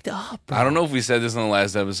fucked up, bro. I don't know if we said this in the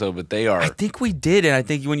last episode, but they are. I think we did, and I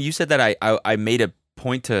think when you said that, I made a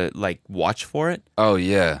point to, like, watch for it. Oh,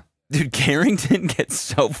 yeah. Dude, Carrington gets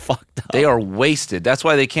so fucked up. They are wasted. That's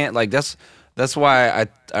why they can't, like, that's why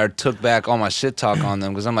I took back all my shit talk on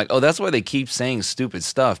them, because I'm like, oh, that's why they keep saying stupid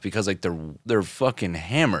stuff, because, like, they're fucking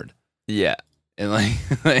hammered. Yeah. And,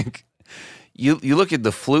 like you look at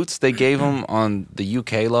the flutes they gave them on the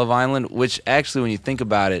UK Love Island, which actually, when you think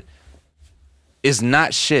about it, is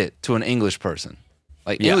not shit to an English person.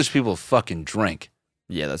 Like, English people fucking drink.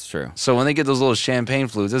 Yeah, that's true. So when they get those little champagne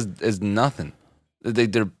flutes, it's nothing.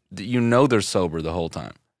 They're they're sober the whole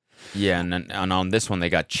time. Yeah, and on this one they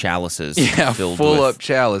got chalices. Yeah, filled full with up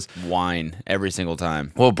chalice wine every single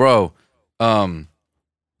time. Well, bro,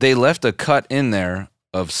 they left a cut in there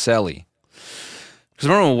of Selly. Because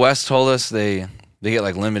remember when Wes told us they get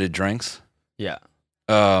like limited drinks? Yeah.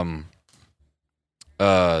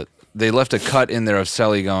 They left a cut in there of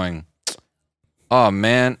Selly going, "Oh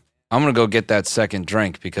man, I'm gonna go get that second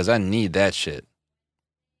drink because I need that shit."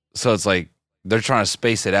 So it's like they're trying to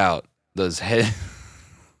space it out. Those heavy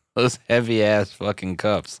ass fucking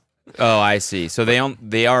cups. Oh, I see. So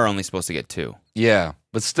they are only supposed to get 2. Yeah,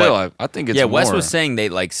 but still, I think it's Wes more. was saying they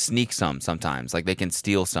like sneak some sometimes, like they can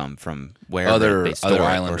steal some from where other they store it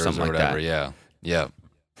islanders or something or whatever. like that. Yeah.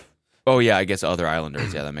 Oh yeah, I guess other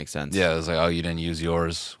islanders. Yeah, that makes sense. Yeah, it's like, oh, you didn't use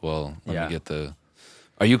yours. Well, let Yeah. me get the.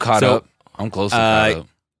 Are you caught So, up? I'm close to caught up.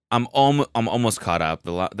 I'm almost caught up.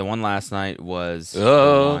 The one last night was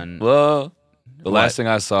Oh, the one. whoa. The What? last thing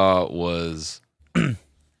I saw was,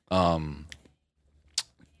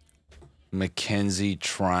 Mackenzie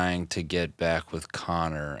trying to get back with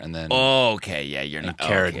Connor, and then Oh, okay, yeah, you're not.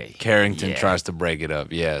 Okay. Carrington Yeah. tries to break it up.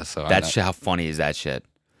 Yeah, so That's how funny is that shit?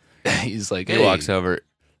 he's like, He hey. walks over.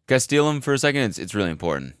 Can I steal him for a second? It's really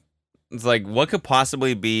important. It's like, what could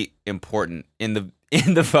possibly be important in the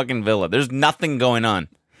fucking villa? There's nothing going on.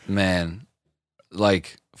 Man,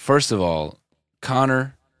 like, first of all,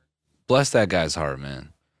 Connor, bless that guy's heart,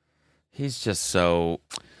 man. He's just oh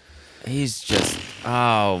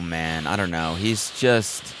man, I don't know. It's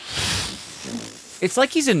like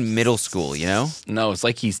he's in middle school, you know? No, it's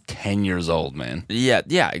like he's 10 years old, man. Yeah.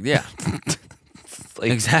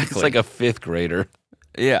 Like, Exactly. It's like a 5th grader.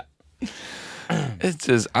 Yeah. It's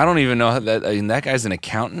just, I don't even know how that. I mean, that guy's an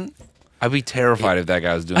accountant. I'd be terrified if that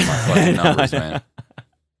guy was doing my fucking numbers, man.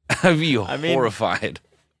 I'd be horrified.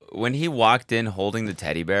 When he walked in holding the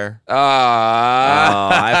teddy bear,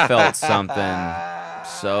 Ah, I felt something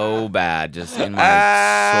so bad just in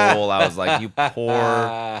my soul. I was like, you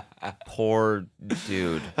poor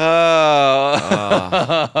dude.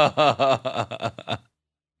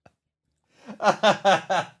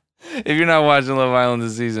 If you're not watching Love Island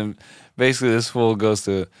this season, basically this fool goes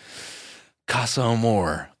to Casa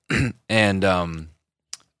Amor, and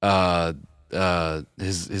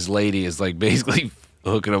his lady is like basically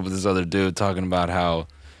hooking up with this other dude, talking about how,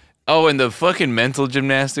 and the fucking mental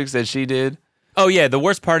gymnastics that she did. Oh yeah, the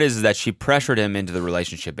worst part is that she pressured him into the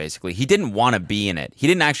relationship. Basically, he didn't want to be in it. He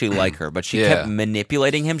didn't actually like her, but she kept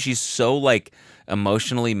manipulating him. She's so like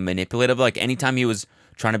emotionally manipulative. Like anytime he was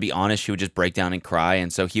trying to be honest, she would just break down and cry.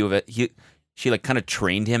 And so she like kind of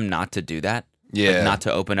trained him not to do that. Like, not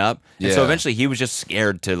to open up. And so eventually he was just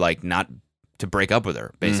scared to like not to break up with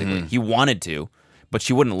her. Basically, he wanted to, but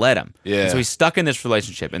she wouldn't let him. Yeah. And so he's stuck in this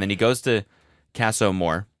relationship, and then he goes to Casa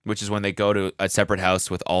Amor, which is when they go to a separate house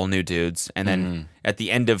with all new dudes, and then at the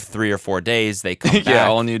end of 3 or 4 days, they come back. Yeah,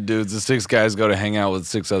 all new dudes. The 6 guys go to hang out with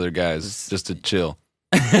 6 other guys just to chill.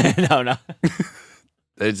 No.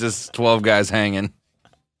 It's just 12 guys hanging.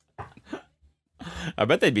 I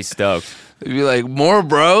bet they'd be stoked. They'd be like, more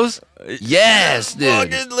bros? Yes, dude. Fuck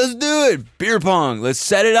it, let's do it. Beer pong. Let's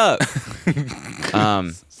set it up.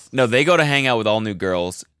 No, they go to hang out with all new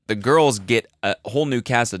girls. The girls get a whole new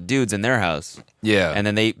cast of dudes in their house. Yeah. And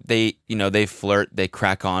then they flirt, they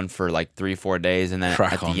crack on for like 3-4 days, and then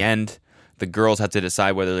at the end, the girls have to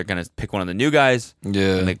decide whether they're gonna pick one of the new guys.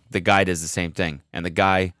 Yeah. And the guy does the same thing. And the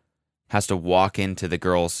guy has to walk into the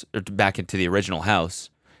girls or back into the original house.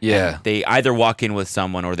 Yeah. And they either walk in with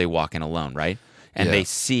someone or they walk in alone, right? And they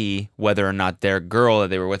see whether or not their girl that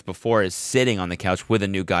they were with before is sitting on the couch with a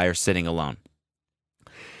new guy or sitting alone.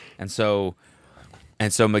 And so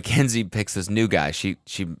Mackenzie picks this new guy. She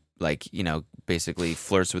like, you know, basically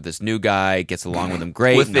flirts with this new guy, gets along with him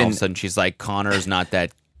great, and all of a sudden she's like, Connor's not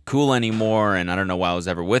that cool anymore, and I don't know why I was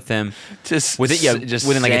ever with him. Just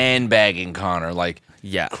within like sandbagging Connor, like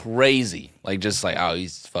crazy, like just like, oh, he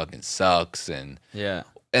fucking sucks, and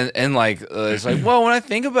like it's like, well, when I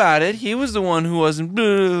think about it, he was the one who wasn't blah,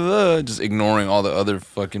 blah, blah, just ignoring all the other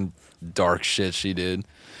fucking dark shit she did.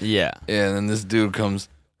 Yeah, and then this dude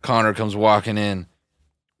Connor comes walking in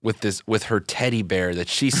with her teddy bear that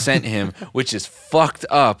she sent him, which is fucked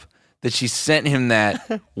up that she sent him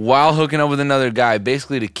that while hooking up with another guy,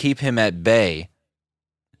 basically to keep him at bay.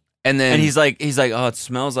 And he's like, oh, it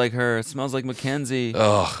smells like her. It smells like Mackenzie.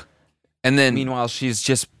 Ugh. And then meanwhile, she's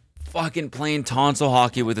just fucking playing tonsil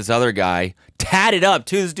hockey with this other guy, tatted up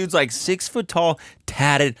too. This dude's like 6 foot tall,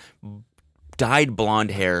 tatted, dyed blonde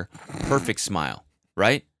hair, perfect smile,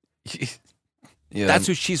 right? Yeah, that's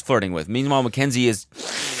who she's flirting with. Meanwhile, Mackenzie is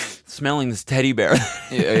smelling this teddy bear.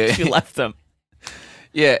 Yeah. She left him.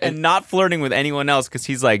 Yeah, And not flirting with anyone else because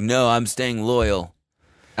he's like, no, I'm staying loyal.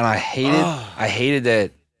 and I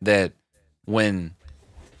hated that when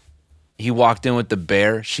he walked in with the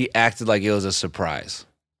bear, she acted like it was a surprise.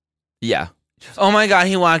 Yeah. Oh my God,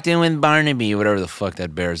 he walked in with Barnaby, whatever the fuck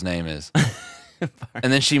that bear's name is.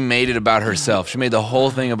 And then she made it about herself. She made the whole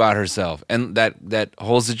thing about herself. And that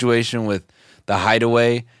whole situation with the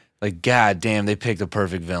hideaway, like, God damn, they picked a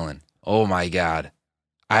perfect villain. Oh my God.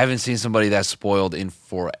 I haven't seen somebody that spoiled in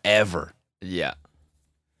forever. Yeah.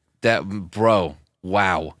 That, bro,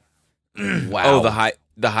 wow. Wow. Oh,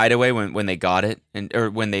 the hideaway when they got it,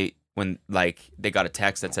 when they got a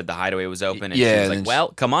text that said the hideaway was open, and she was like, well,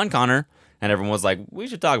 come on, Connor. And everyone was like, we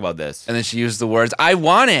should talk about this. And then she used the words, I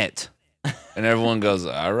want it. And everyone goes,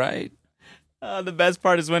 all right. The best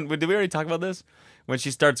part is when did we already talk about this? When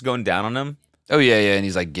she starts going down on him. Oh, yeah, and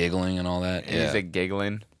he's like giggling and all that. And he's like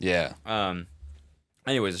giggling. Yeah.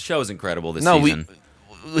 Anyways, the show is incredible this season.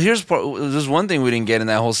 There's one thing we didn't get in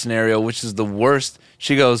that whole scenario, which is the worst.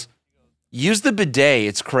 She goes, use the bidet.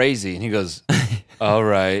 It's crazy. And he goes, all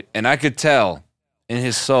right. And I could tell in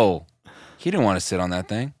his soul, he didn't want to sit on that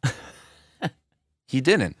thing. He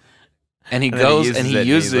didn't. And he goes and he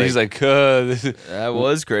uses it. He's like, that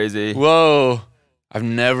was crazy. Whoa. I've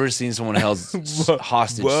never seen someone held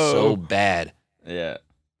hostage so bad. Yeah.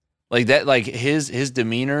 Like that, like his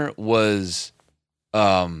demeanor was,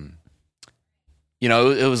 it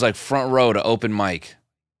was like front row to open mic.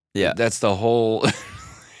 Yeah. That's the whole,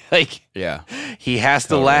 like, yeah. He has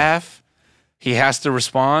to laugh. He has to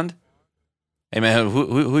respond. Hey, man,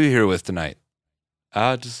 who are you here with tonight?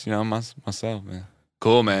 Just, myself, man.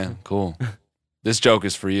 Cool, man. Cool. This joke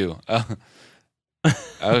is for you.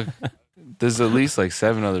 There's at least like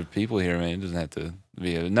 7 other people here, man. It doesn't have to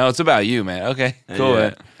be. No, it's about you, man. Okay, cool,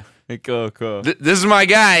 man. Cool. This is my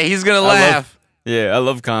guy. He's going to laugh. I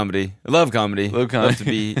love comedy. I love comedy. Love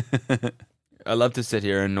comedy. I love to sit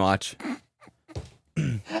here and watch.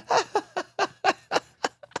 The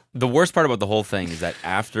worst part about the whole thing is that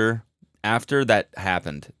after that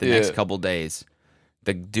happened, the next couple days,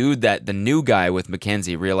 the new guy with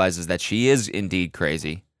Mackenzie realizes that she is indeed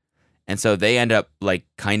crazy. And so they end up like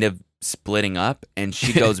kind of splitting up, and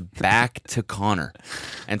she goes back to Connor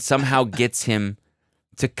and somehow gets him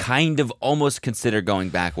to kind of almost consider going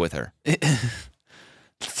back with her.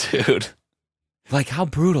 Dude. Like, how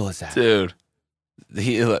brutal is that? Dude.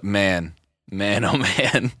 Man, oh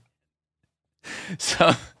man.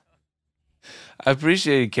 So I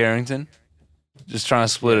appreciated Carrington just trying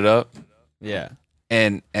to split it up. Yeah.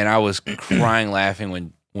 And I was crying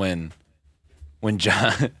laughing when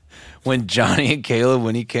Johnny and Caleb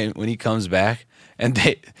when he comes back, and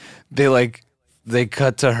they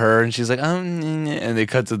cut to her and she's like, and they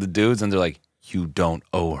cut to the dudes and they're like, you don't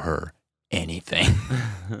owe her anything.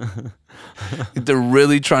 They're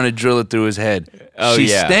really trying to drill it through his head. Oh, she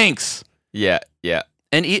yeah. stinks. Yeah.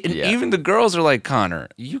 And even the girls are like, Connor,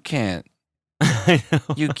 you can't. I know.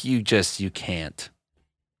 You can't.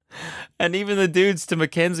 And even the dudes to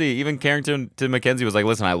Mackenzie, even Carrington to Mackenzie was like,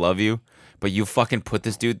 listen, I love you, but you fucking put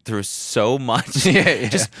this dude through so much.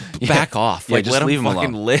 Just back off. Yeah, like, just let leave him him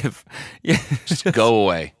fucking alone. live. Yeah. Just go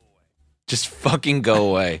away. Just fucking go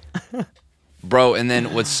away. Bro, and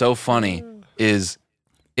then what's so funny is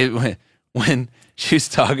when she was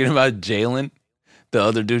talking about Jalen, the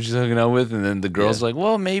other dude she's hooking up with, and then the girl's like,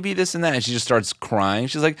 well, maybe this and that. And she just starts crying.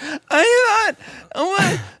 She's like, I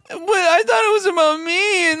thought it was about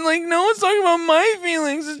me, and like no one's talking about my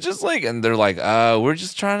feelings. It's just like, and they're like, we're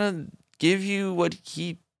just trying to give you what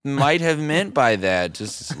he might have meant by that,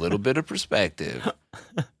 just a little bit of perspective.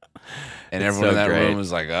 And everyone in that room was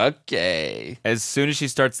like, okay. As soon as she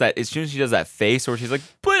does that face where she's like,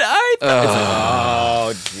 but I thought, it's like,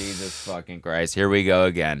 oh, Jesus fucking Christ, here we go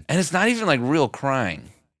again. And it's not even like real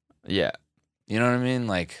crying. Yeah. You know what I mean?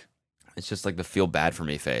 Like, it's just like the feel bad for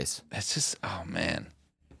me face. It's just, oh man.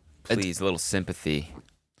 Please, a little sympathy.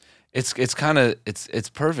 It's kind of, it's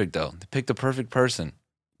perfect though. They picked the perfect person.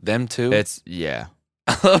 Them two. Yeah.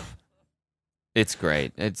 It's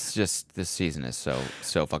great. It's just, this season is so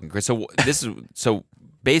fucking great. So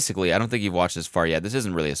basically, I don't think you've watched this far yet. This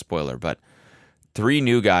isn't really a spoiler, but 3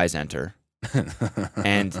 new guys enter.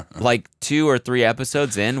 And like 2 or 3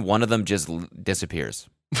 episodes in, one of them just disappears.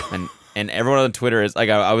 And everyone on Twitter is like,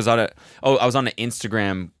 I was on an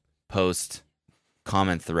Instagram post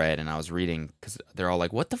comment thread, and I was reading because they're all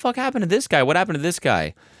like, what the fuck happened to this guy? What happened to this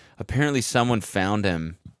guy? Apparently someone found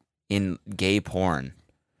him in gay porn.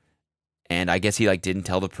 And I guess he like didn't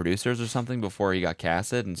tell the producers or something before he got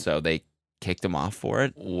casted, and so they kicked him off for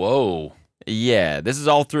it. Whoa. Yeah, this is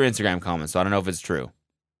all through Instagram comments, so I don't know if it's true.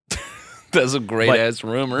 That's a great ass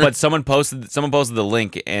rumor. But someone posted the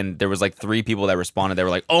link, and there was like 3 people that responded. They were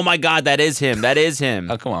like, "Oh my god, that is him! That is him!"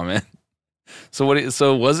 Oh, come on, man. So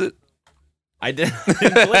so was it? I didn't click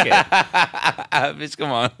it. Bitch,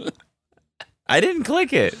 come on. I didn't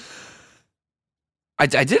click it. I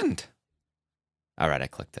didn't. All right, I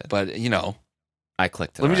clicked it. But I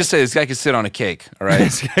clicked it. Let me just say, this guy could sit on a cake. All right.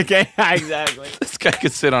 Okay, exactly. This guy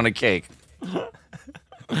could sit on a cake.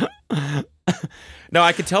 No,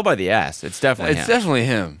 I could tell by the ass. It's definitely him. Definitely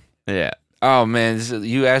him. Yeah. Oh man,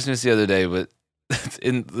 you asked me this the other day, but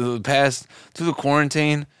in the past through the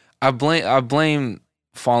quarantine, I blame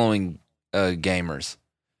following gamers.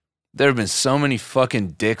 There have been so many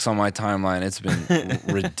fucking dicks on my timeline. It's been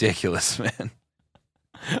ridiculous, man.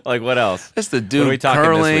 Like what else? It's the What are we dude talking this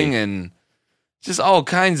curling week? and just all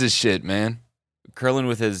kinds of shit, man. Curling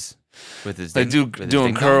with his Like dude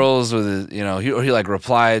doing curls with his, he like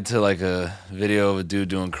replied to like a video of a dude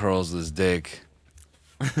doing curls with his dick.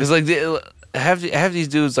 It's like have these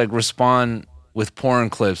dudes like respond with porn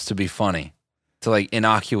clips to be funny, to like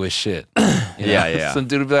innocuous shit. Yeah. Some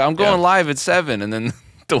dude would be like, "I'm going live at 7," and then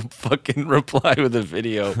they'll fucking reply with a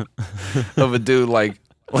video of a dude like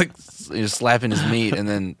slapping his meat, and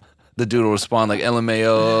then the dude will respond like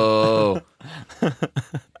LMAO.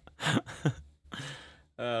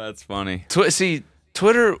 Oh, that's funny. See,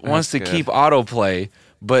 Twitter wants to keep autoplay,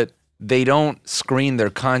 but they don't screen their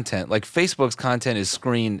content. Like Facebook's content is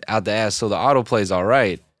screened out the ass, so the autoplay is all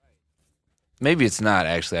right. Maybe it's not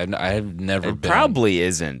actually. I have never It been. probably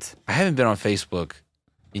isn't. I haven't been on Facebook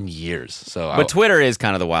in years. So, But Twitter is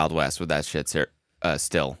kind of the Wild West with that shit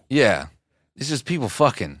still. yeah, it's just people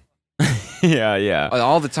fucking Yeah.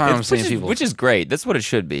 all the time. I'm seeing people, which is great. That's what it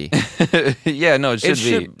should be. yeah, no, it should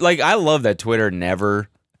be. Like, I love that Twitter never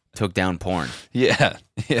took down porn. Yeah.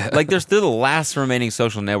 Like, they're still the last remaining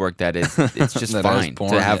social network that is. It's just That has fine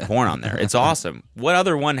porn, to have yeah. porn on there. It's awesome. What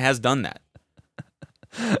other one has done that?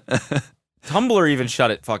 Tumblr even shut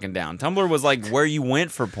it fucking down. Tumblr was like where you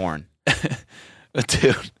went for porn.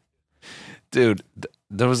 Dude,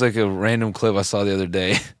 there was like a random clip I saw the other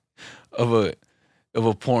day of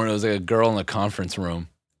a porn. It was like a girl in a conference room.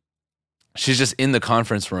 She's just in the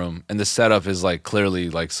conference room, and the setup is like clearly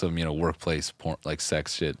like some workplace porn, like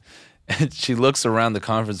sex shit. And she looks around the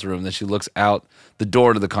conference room, then she looks out the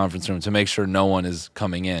door to the conference room to make sure no one is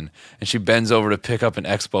coming in. And she bends over to pick up an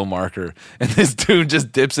expo marker, and this dude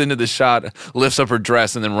just dips into the shot, lifts up her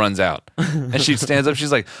dress, and then runs out. And she stands up,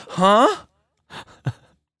 she's like, "Huh?"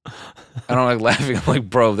 And I'm like laughing. I'm like,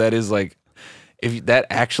 "Bro, that is like, if that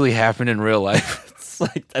actually happened in real life."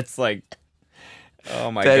 That's like, oh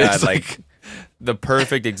my That god, is like the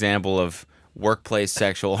perfect example of workplace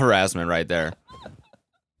sexual harassment right there.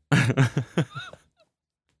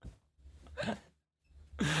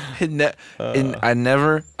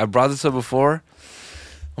 I brought this up before.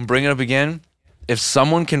 I'm bringing it up again. If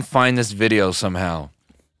someone can find this video somehow,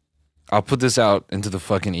 I'll put this out into the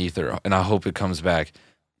fucking ether, and I hope it comes back.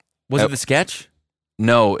 Was it the sketch?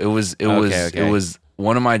 No, it was Okay.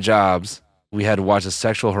 one of my jobs. We had to watch a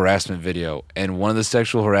sexual harassment video, and one of the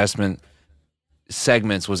sexual harassment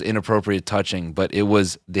segments was inappropriate touching, but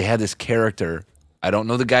they had this character. I don't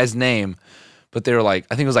know the guy's name, but they were like,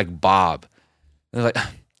 I think it was like Bob. They're like,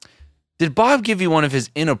 "Did Bob give you one of his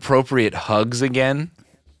inappropriate hugs again?"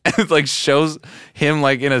 And it like shows him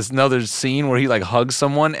like in another scene where he like hugs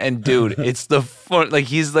someone, and dude, it's the fun. Like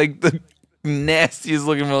he's like the nastiest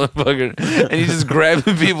looking motherfucker, and he's just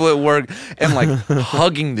grabbing people at work and like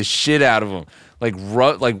hugging the shit out of them, like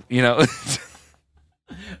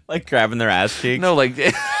Like grabbing their ass cheeks? no, like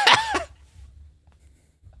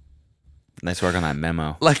Nice work on that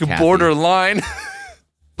memo. like a Kathy. borderline.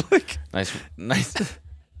 Like, Nice.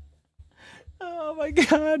 Oh my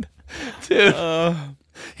god, dude,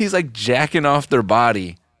 he's like jacking off their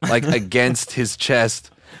body like against his chest.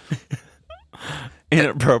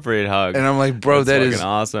 inappropriate hug. And I'm like, bro, That's that fucking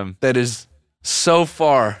awesome. That is so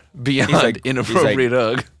far beyond inappropriate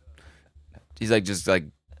hug. He's like he's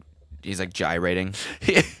like gyrating.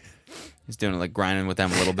 He's doing it like grinding with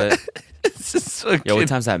them a little bit. It's just fucking, Yo, what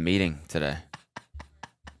time's that meeting today?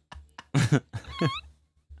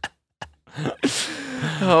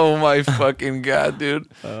 oh my fucking god, dude.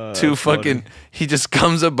 Two fucking, he just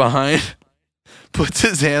comes up behind, puts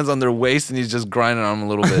his hands on their waist, and he's just grinding on them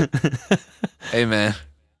a little bit. Hey, man.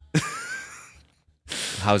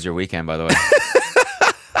 How's your weekend, by the way?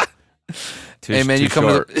 Hey, man, you come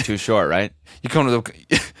short, to the, too short, right? you come to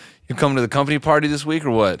the company party this week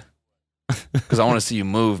or what? Because I want to see you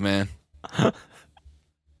move, man. I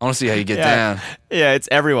want to see how you get down. Yeah, it's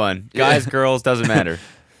everyone. Guys, girls, doesn't matter.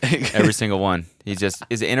 Every single one.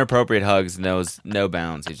 His inappropriate hugs knows no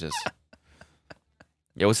bounds. He's just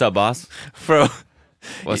Yo, what's up, boss? Bro,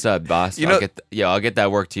 What's up, boss? you know- I'll get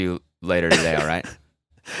that work to you later today. All right.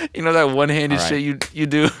 you know that one-handed All right. shit you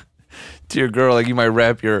do to your girl? Like you might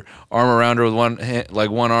wrap your arm around her with one hand, like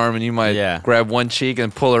one arm, and you might grab one cheek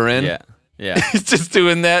and pull her in. Yeah. Yeah. He's just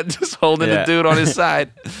doing that, just holding the Yeah. dude on his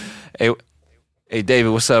side. Hey, David,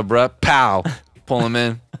 what's up, bro? Pow. Pull him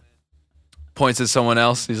in. Points at someone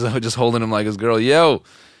else. He's just holding him like his girl. Yo.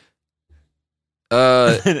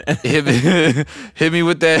 Hit me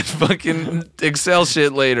with that fucking Excel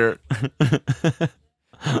shit later.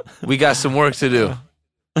 We got some work to do.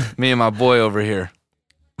 Me and my boy over here.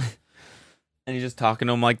 And he's just talking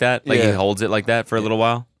to him like that? Like he Yeah. holds it like that for a little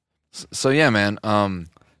while? So yeah, man.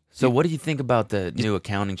 So what do you think about the new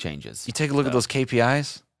accounting changes? You take a look at those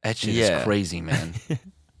KPIs. That shit is crazy, man.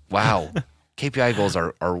 Wow. KPI goals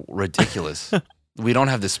are ridiculous. We don't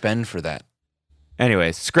have the spend for that.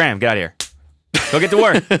 Anyways, scram, get out of here. Go get to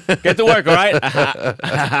work. Get to work, all right?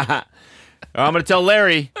 I'm going to tell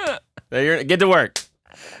Larry that you're get to work.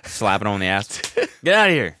 Slapping him on the ass. Get out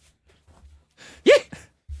of here.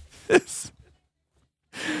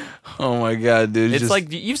 Oh my god, dude. It's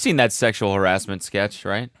like you've seen that sexual harassment sketch,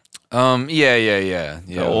 right? Yeah.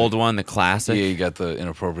 The old one, the classic. Yeah, you got the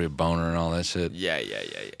inappropriate boner and all that shit. Yeah.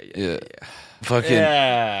 Fucking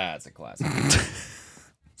Yeah, it's a classic.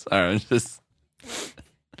 sorry, I'm just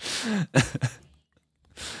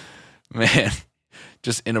man,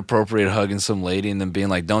 just inappropriate hugging some lady and then being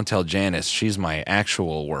like, "Don't tell Janice, she's my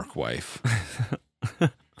actual work wife."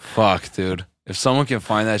 Fuck, dude. If someone can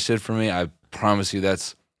find that shit for me, I promise you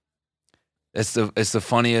it's the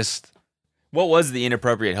funniest. What was the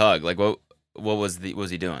inappropriate hug? Like what was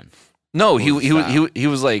he doing? No, What was the style? he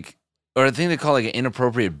was like, or I think they call it like an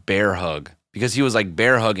inappropriate bear hug because he was like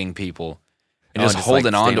bear hugging people and just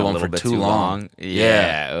holding on to them for too long.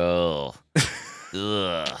 Yeah. Ugh.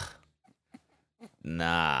 Ugh.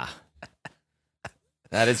 Nah.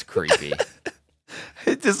 That is creepy.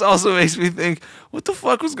 It just also makes me think, what the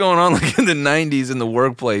fuck was going on like in the 90s in the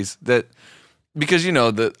workplace? That because you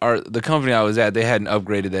know the company I was at, they hadn't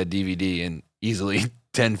upgraded that DVD in easily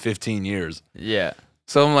 10, 15 years. Yeah.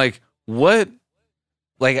 So I'm like, what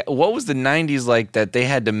was the 90s like that they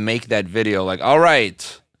had to make that video? Like, all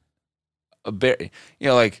right, a bear, you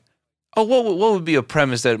know, like, oh, what would be a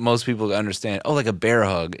premise that most people could understand? Oh, like a bear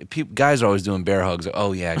hug. Guys are always doing bear hugs.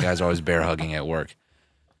 Oh yeah, guys are always bear hugging at work.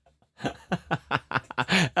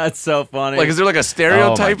 That's so funny. Like, is there like a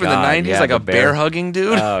stereotype in the God, 90s, yeah, like the a bear hugging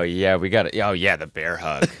dude? Oh yeah, we got it. Oh yeah, the bear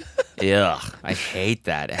hug. Ugh, I hate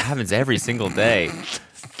that. It happens every single day.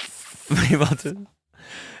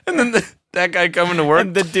 And then that guy coming to work,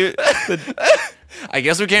 And the dude. I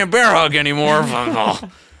guess we can't bear hug anymore.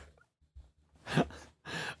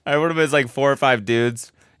 I would have been like 4 or 5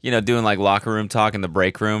 dudes, you know, doing like locker room talk in the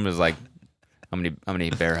break room. It was like, how many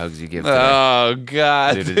bear hugs you give today? Oh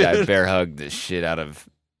god, Dude, I bear hugged the shit out of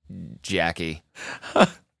Jackie.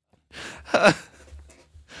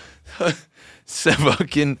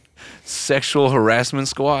 Fucking sexual harassment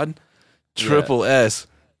squad, triple S.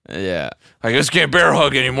 Yeah. I guess can't bear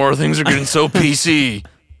hug anymore. Things are getting so PC.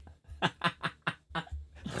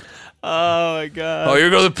 Oh my god. Oh, here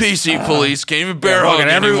go the PC police. Can't even bear hug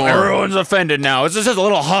anymore. Everyone's offended now. It's just a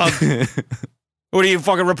little hug. What do you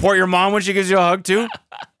fucking report your mom when she gives you a hug too?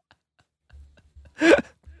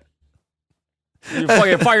 You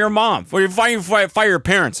fucking fire your mom. What do you fire your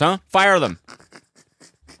parents, huh? Fire them.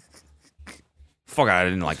 Fuck, I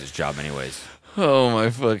didn't like this job anyways. Oh my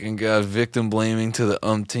fucking god! Victim blaming to the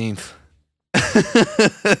umpteenth.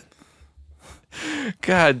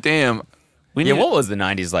 God damn. Yeah, what was the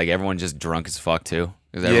 90s like? Everyone just drunk as fuck too?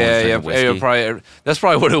 'Cause everyone's Yeah, drinking whiskey? probably. That's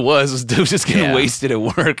probably what it was. Was dudes just getting Yeah. wasted at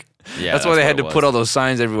work. Yeah, that's why they what had it to was. put all those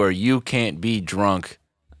signs everywhere. You can't be drunk.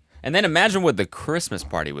 And then imagine what the Christmas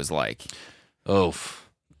party was like. Oh,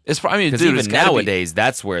 it's probably. I mean, Because dude, even it's gotta be- nowadays,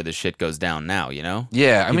 that's where the shit goes down now, you know?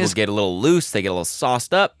 Yeah, I People mean, it's, get a little loose, they get a little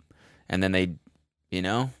sauced up, and then they, you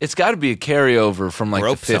know? it's got to be a carriover from like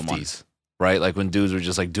Rope the someone. 50s, right? Like when dudes were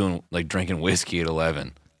just like doing like drinking whiskey at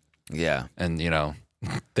 11, Yeah. and you know,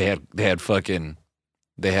 they had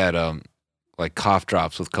like cough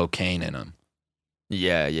drops with cocaine in them.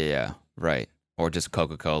 Yeah. Right. Or just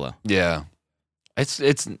Coca-Cola. Yeah, it's.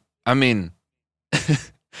 I mean,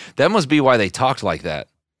 that must be why they talked like that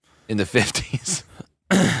in the 50s,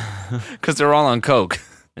 because they're all on coke.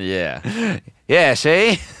 Yeah. Yeah,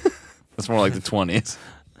 see, that's more like the 20s.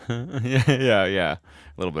 yeah. A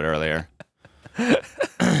little bit earlier.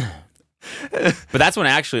 But that's when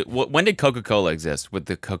actually, when did Coca-Cola exist with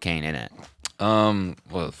the cocaine in it? Well,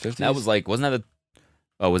 50s. That was like, wasn't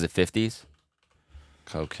that was it 50s?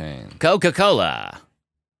 cocaine. Coca-Cola.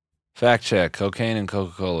 Fact check. Cocaine and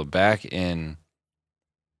Coca-Cola back in...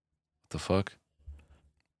 What the fuck?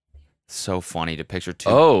 So funny to picture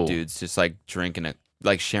two dudes just like drinking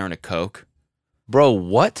sharing a Coke. Bro,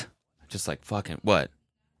 what? Just like fucking what?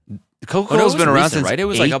 Coca-Cola's been around recent, since right? It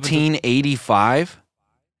was like 1885.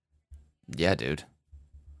 Yeah, dude.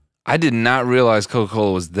 I did not realize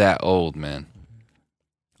Coca-Cola was that old, man.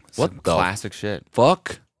 What the classic shit?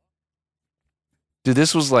 Fuck? Dude,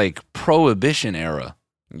 this was like Prohibition era.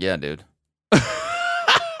 Yeah, dude.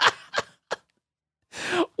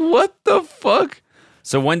 What the fuck?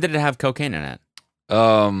 So when did it have cocaine in it?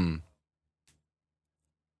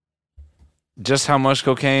 Just how much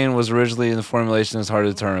cocaine was originally in the formulation is hard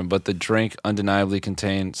to determine, but the drink undeniably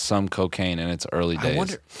contained some cocaine in its early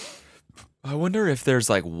days. I wonder if there's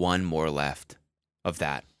like one more left of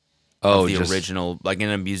that. Oh, of the original, like in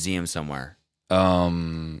a museum somewhere.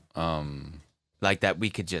 Like that we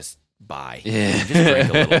could just buy. Yeah. Just drink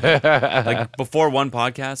a little bit. Like before one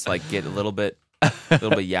podcast, like get a little bit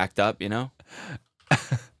yacked up, you know?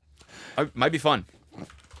 Might be fun.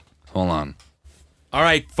 Hold on. All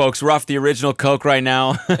right, folks, we're off the original Coke right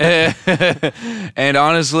now. And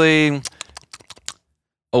honestly,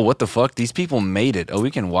 what the fuck? These people made it. Oh, we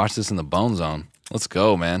can watch this in the Bone Zone. Let's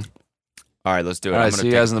go, man. All right, let's do it. All right, see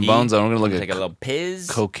you guys in the Bone Zone. We're going to look take a little piz.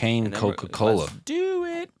 Cocaine Coca-Cola. Let's do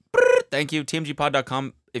it. Thank you.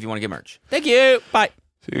 TMGpod.com if you want to get merch. Thank you. Bye.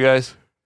 See you guys.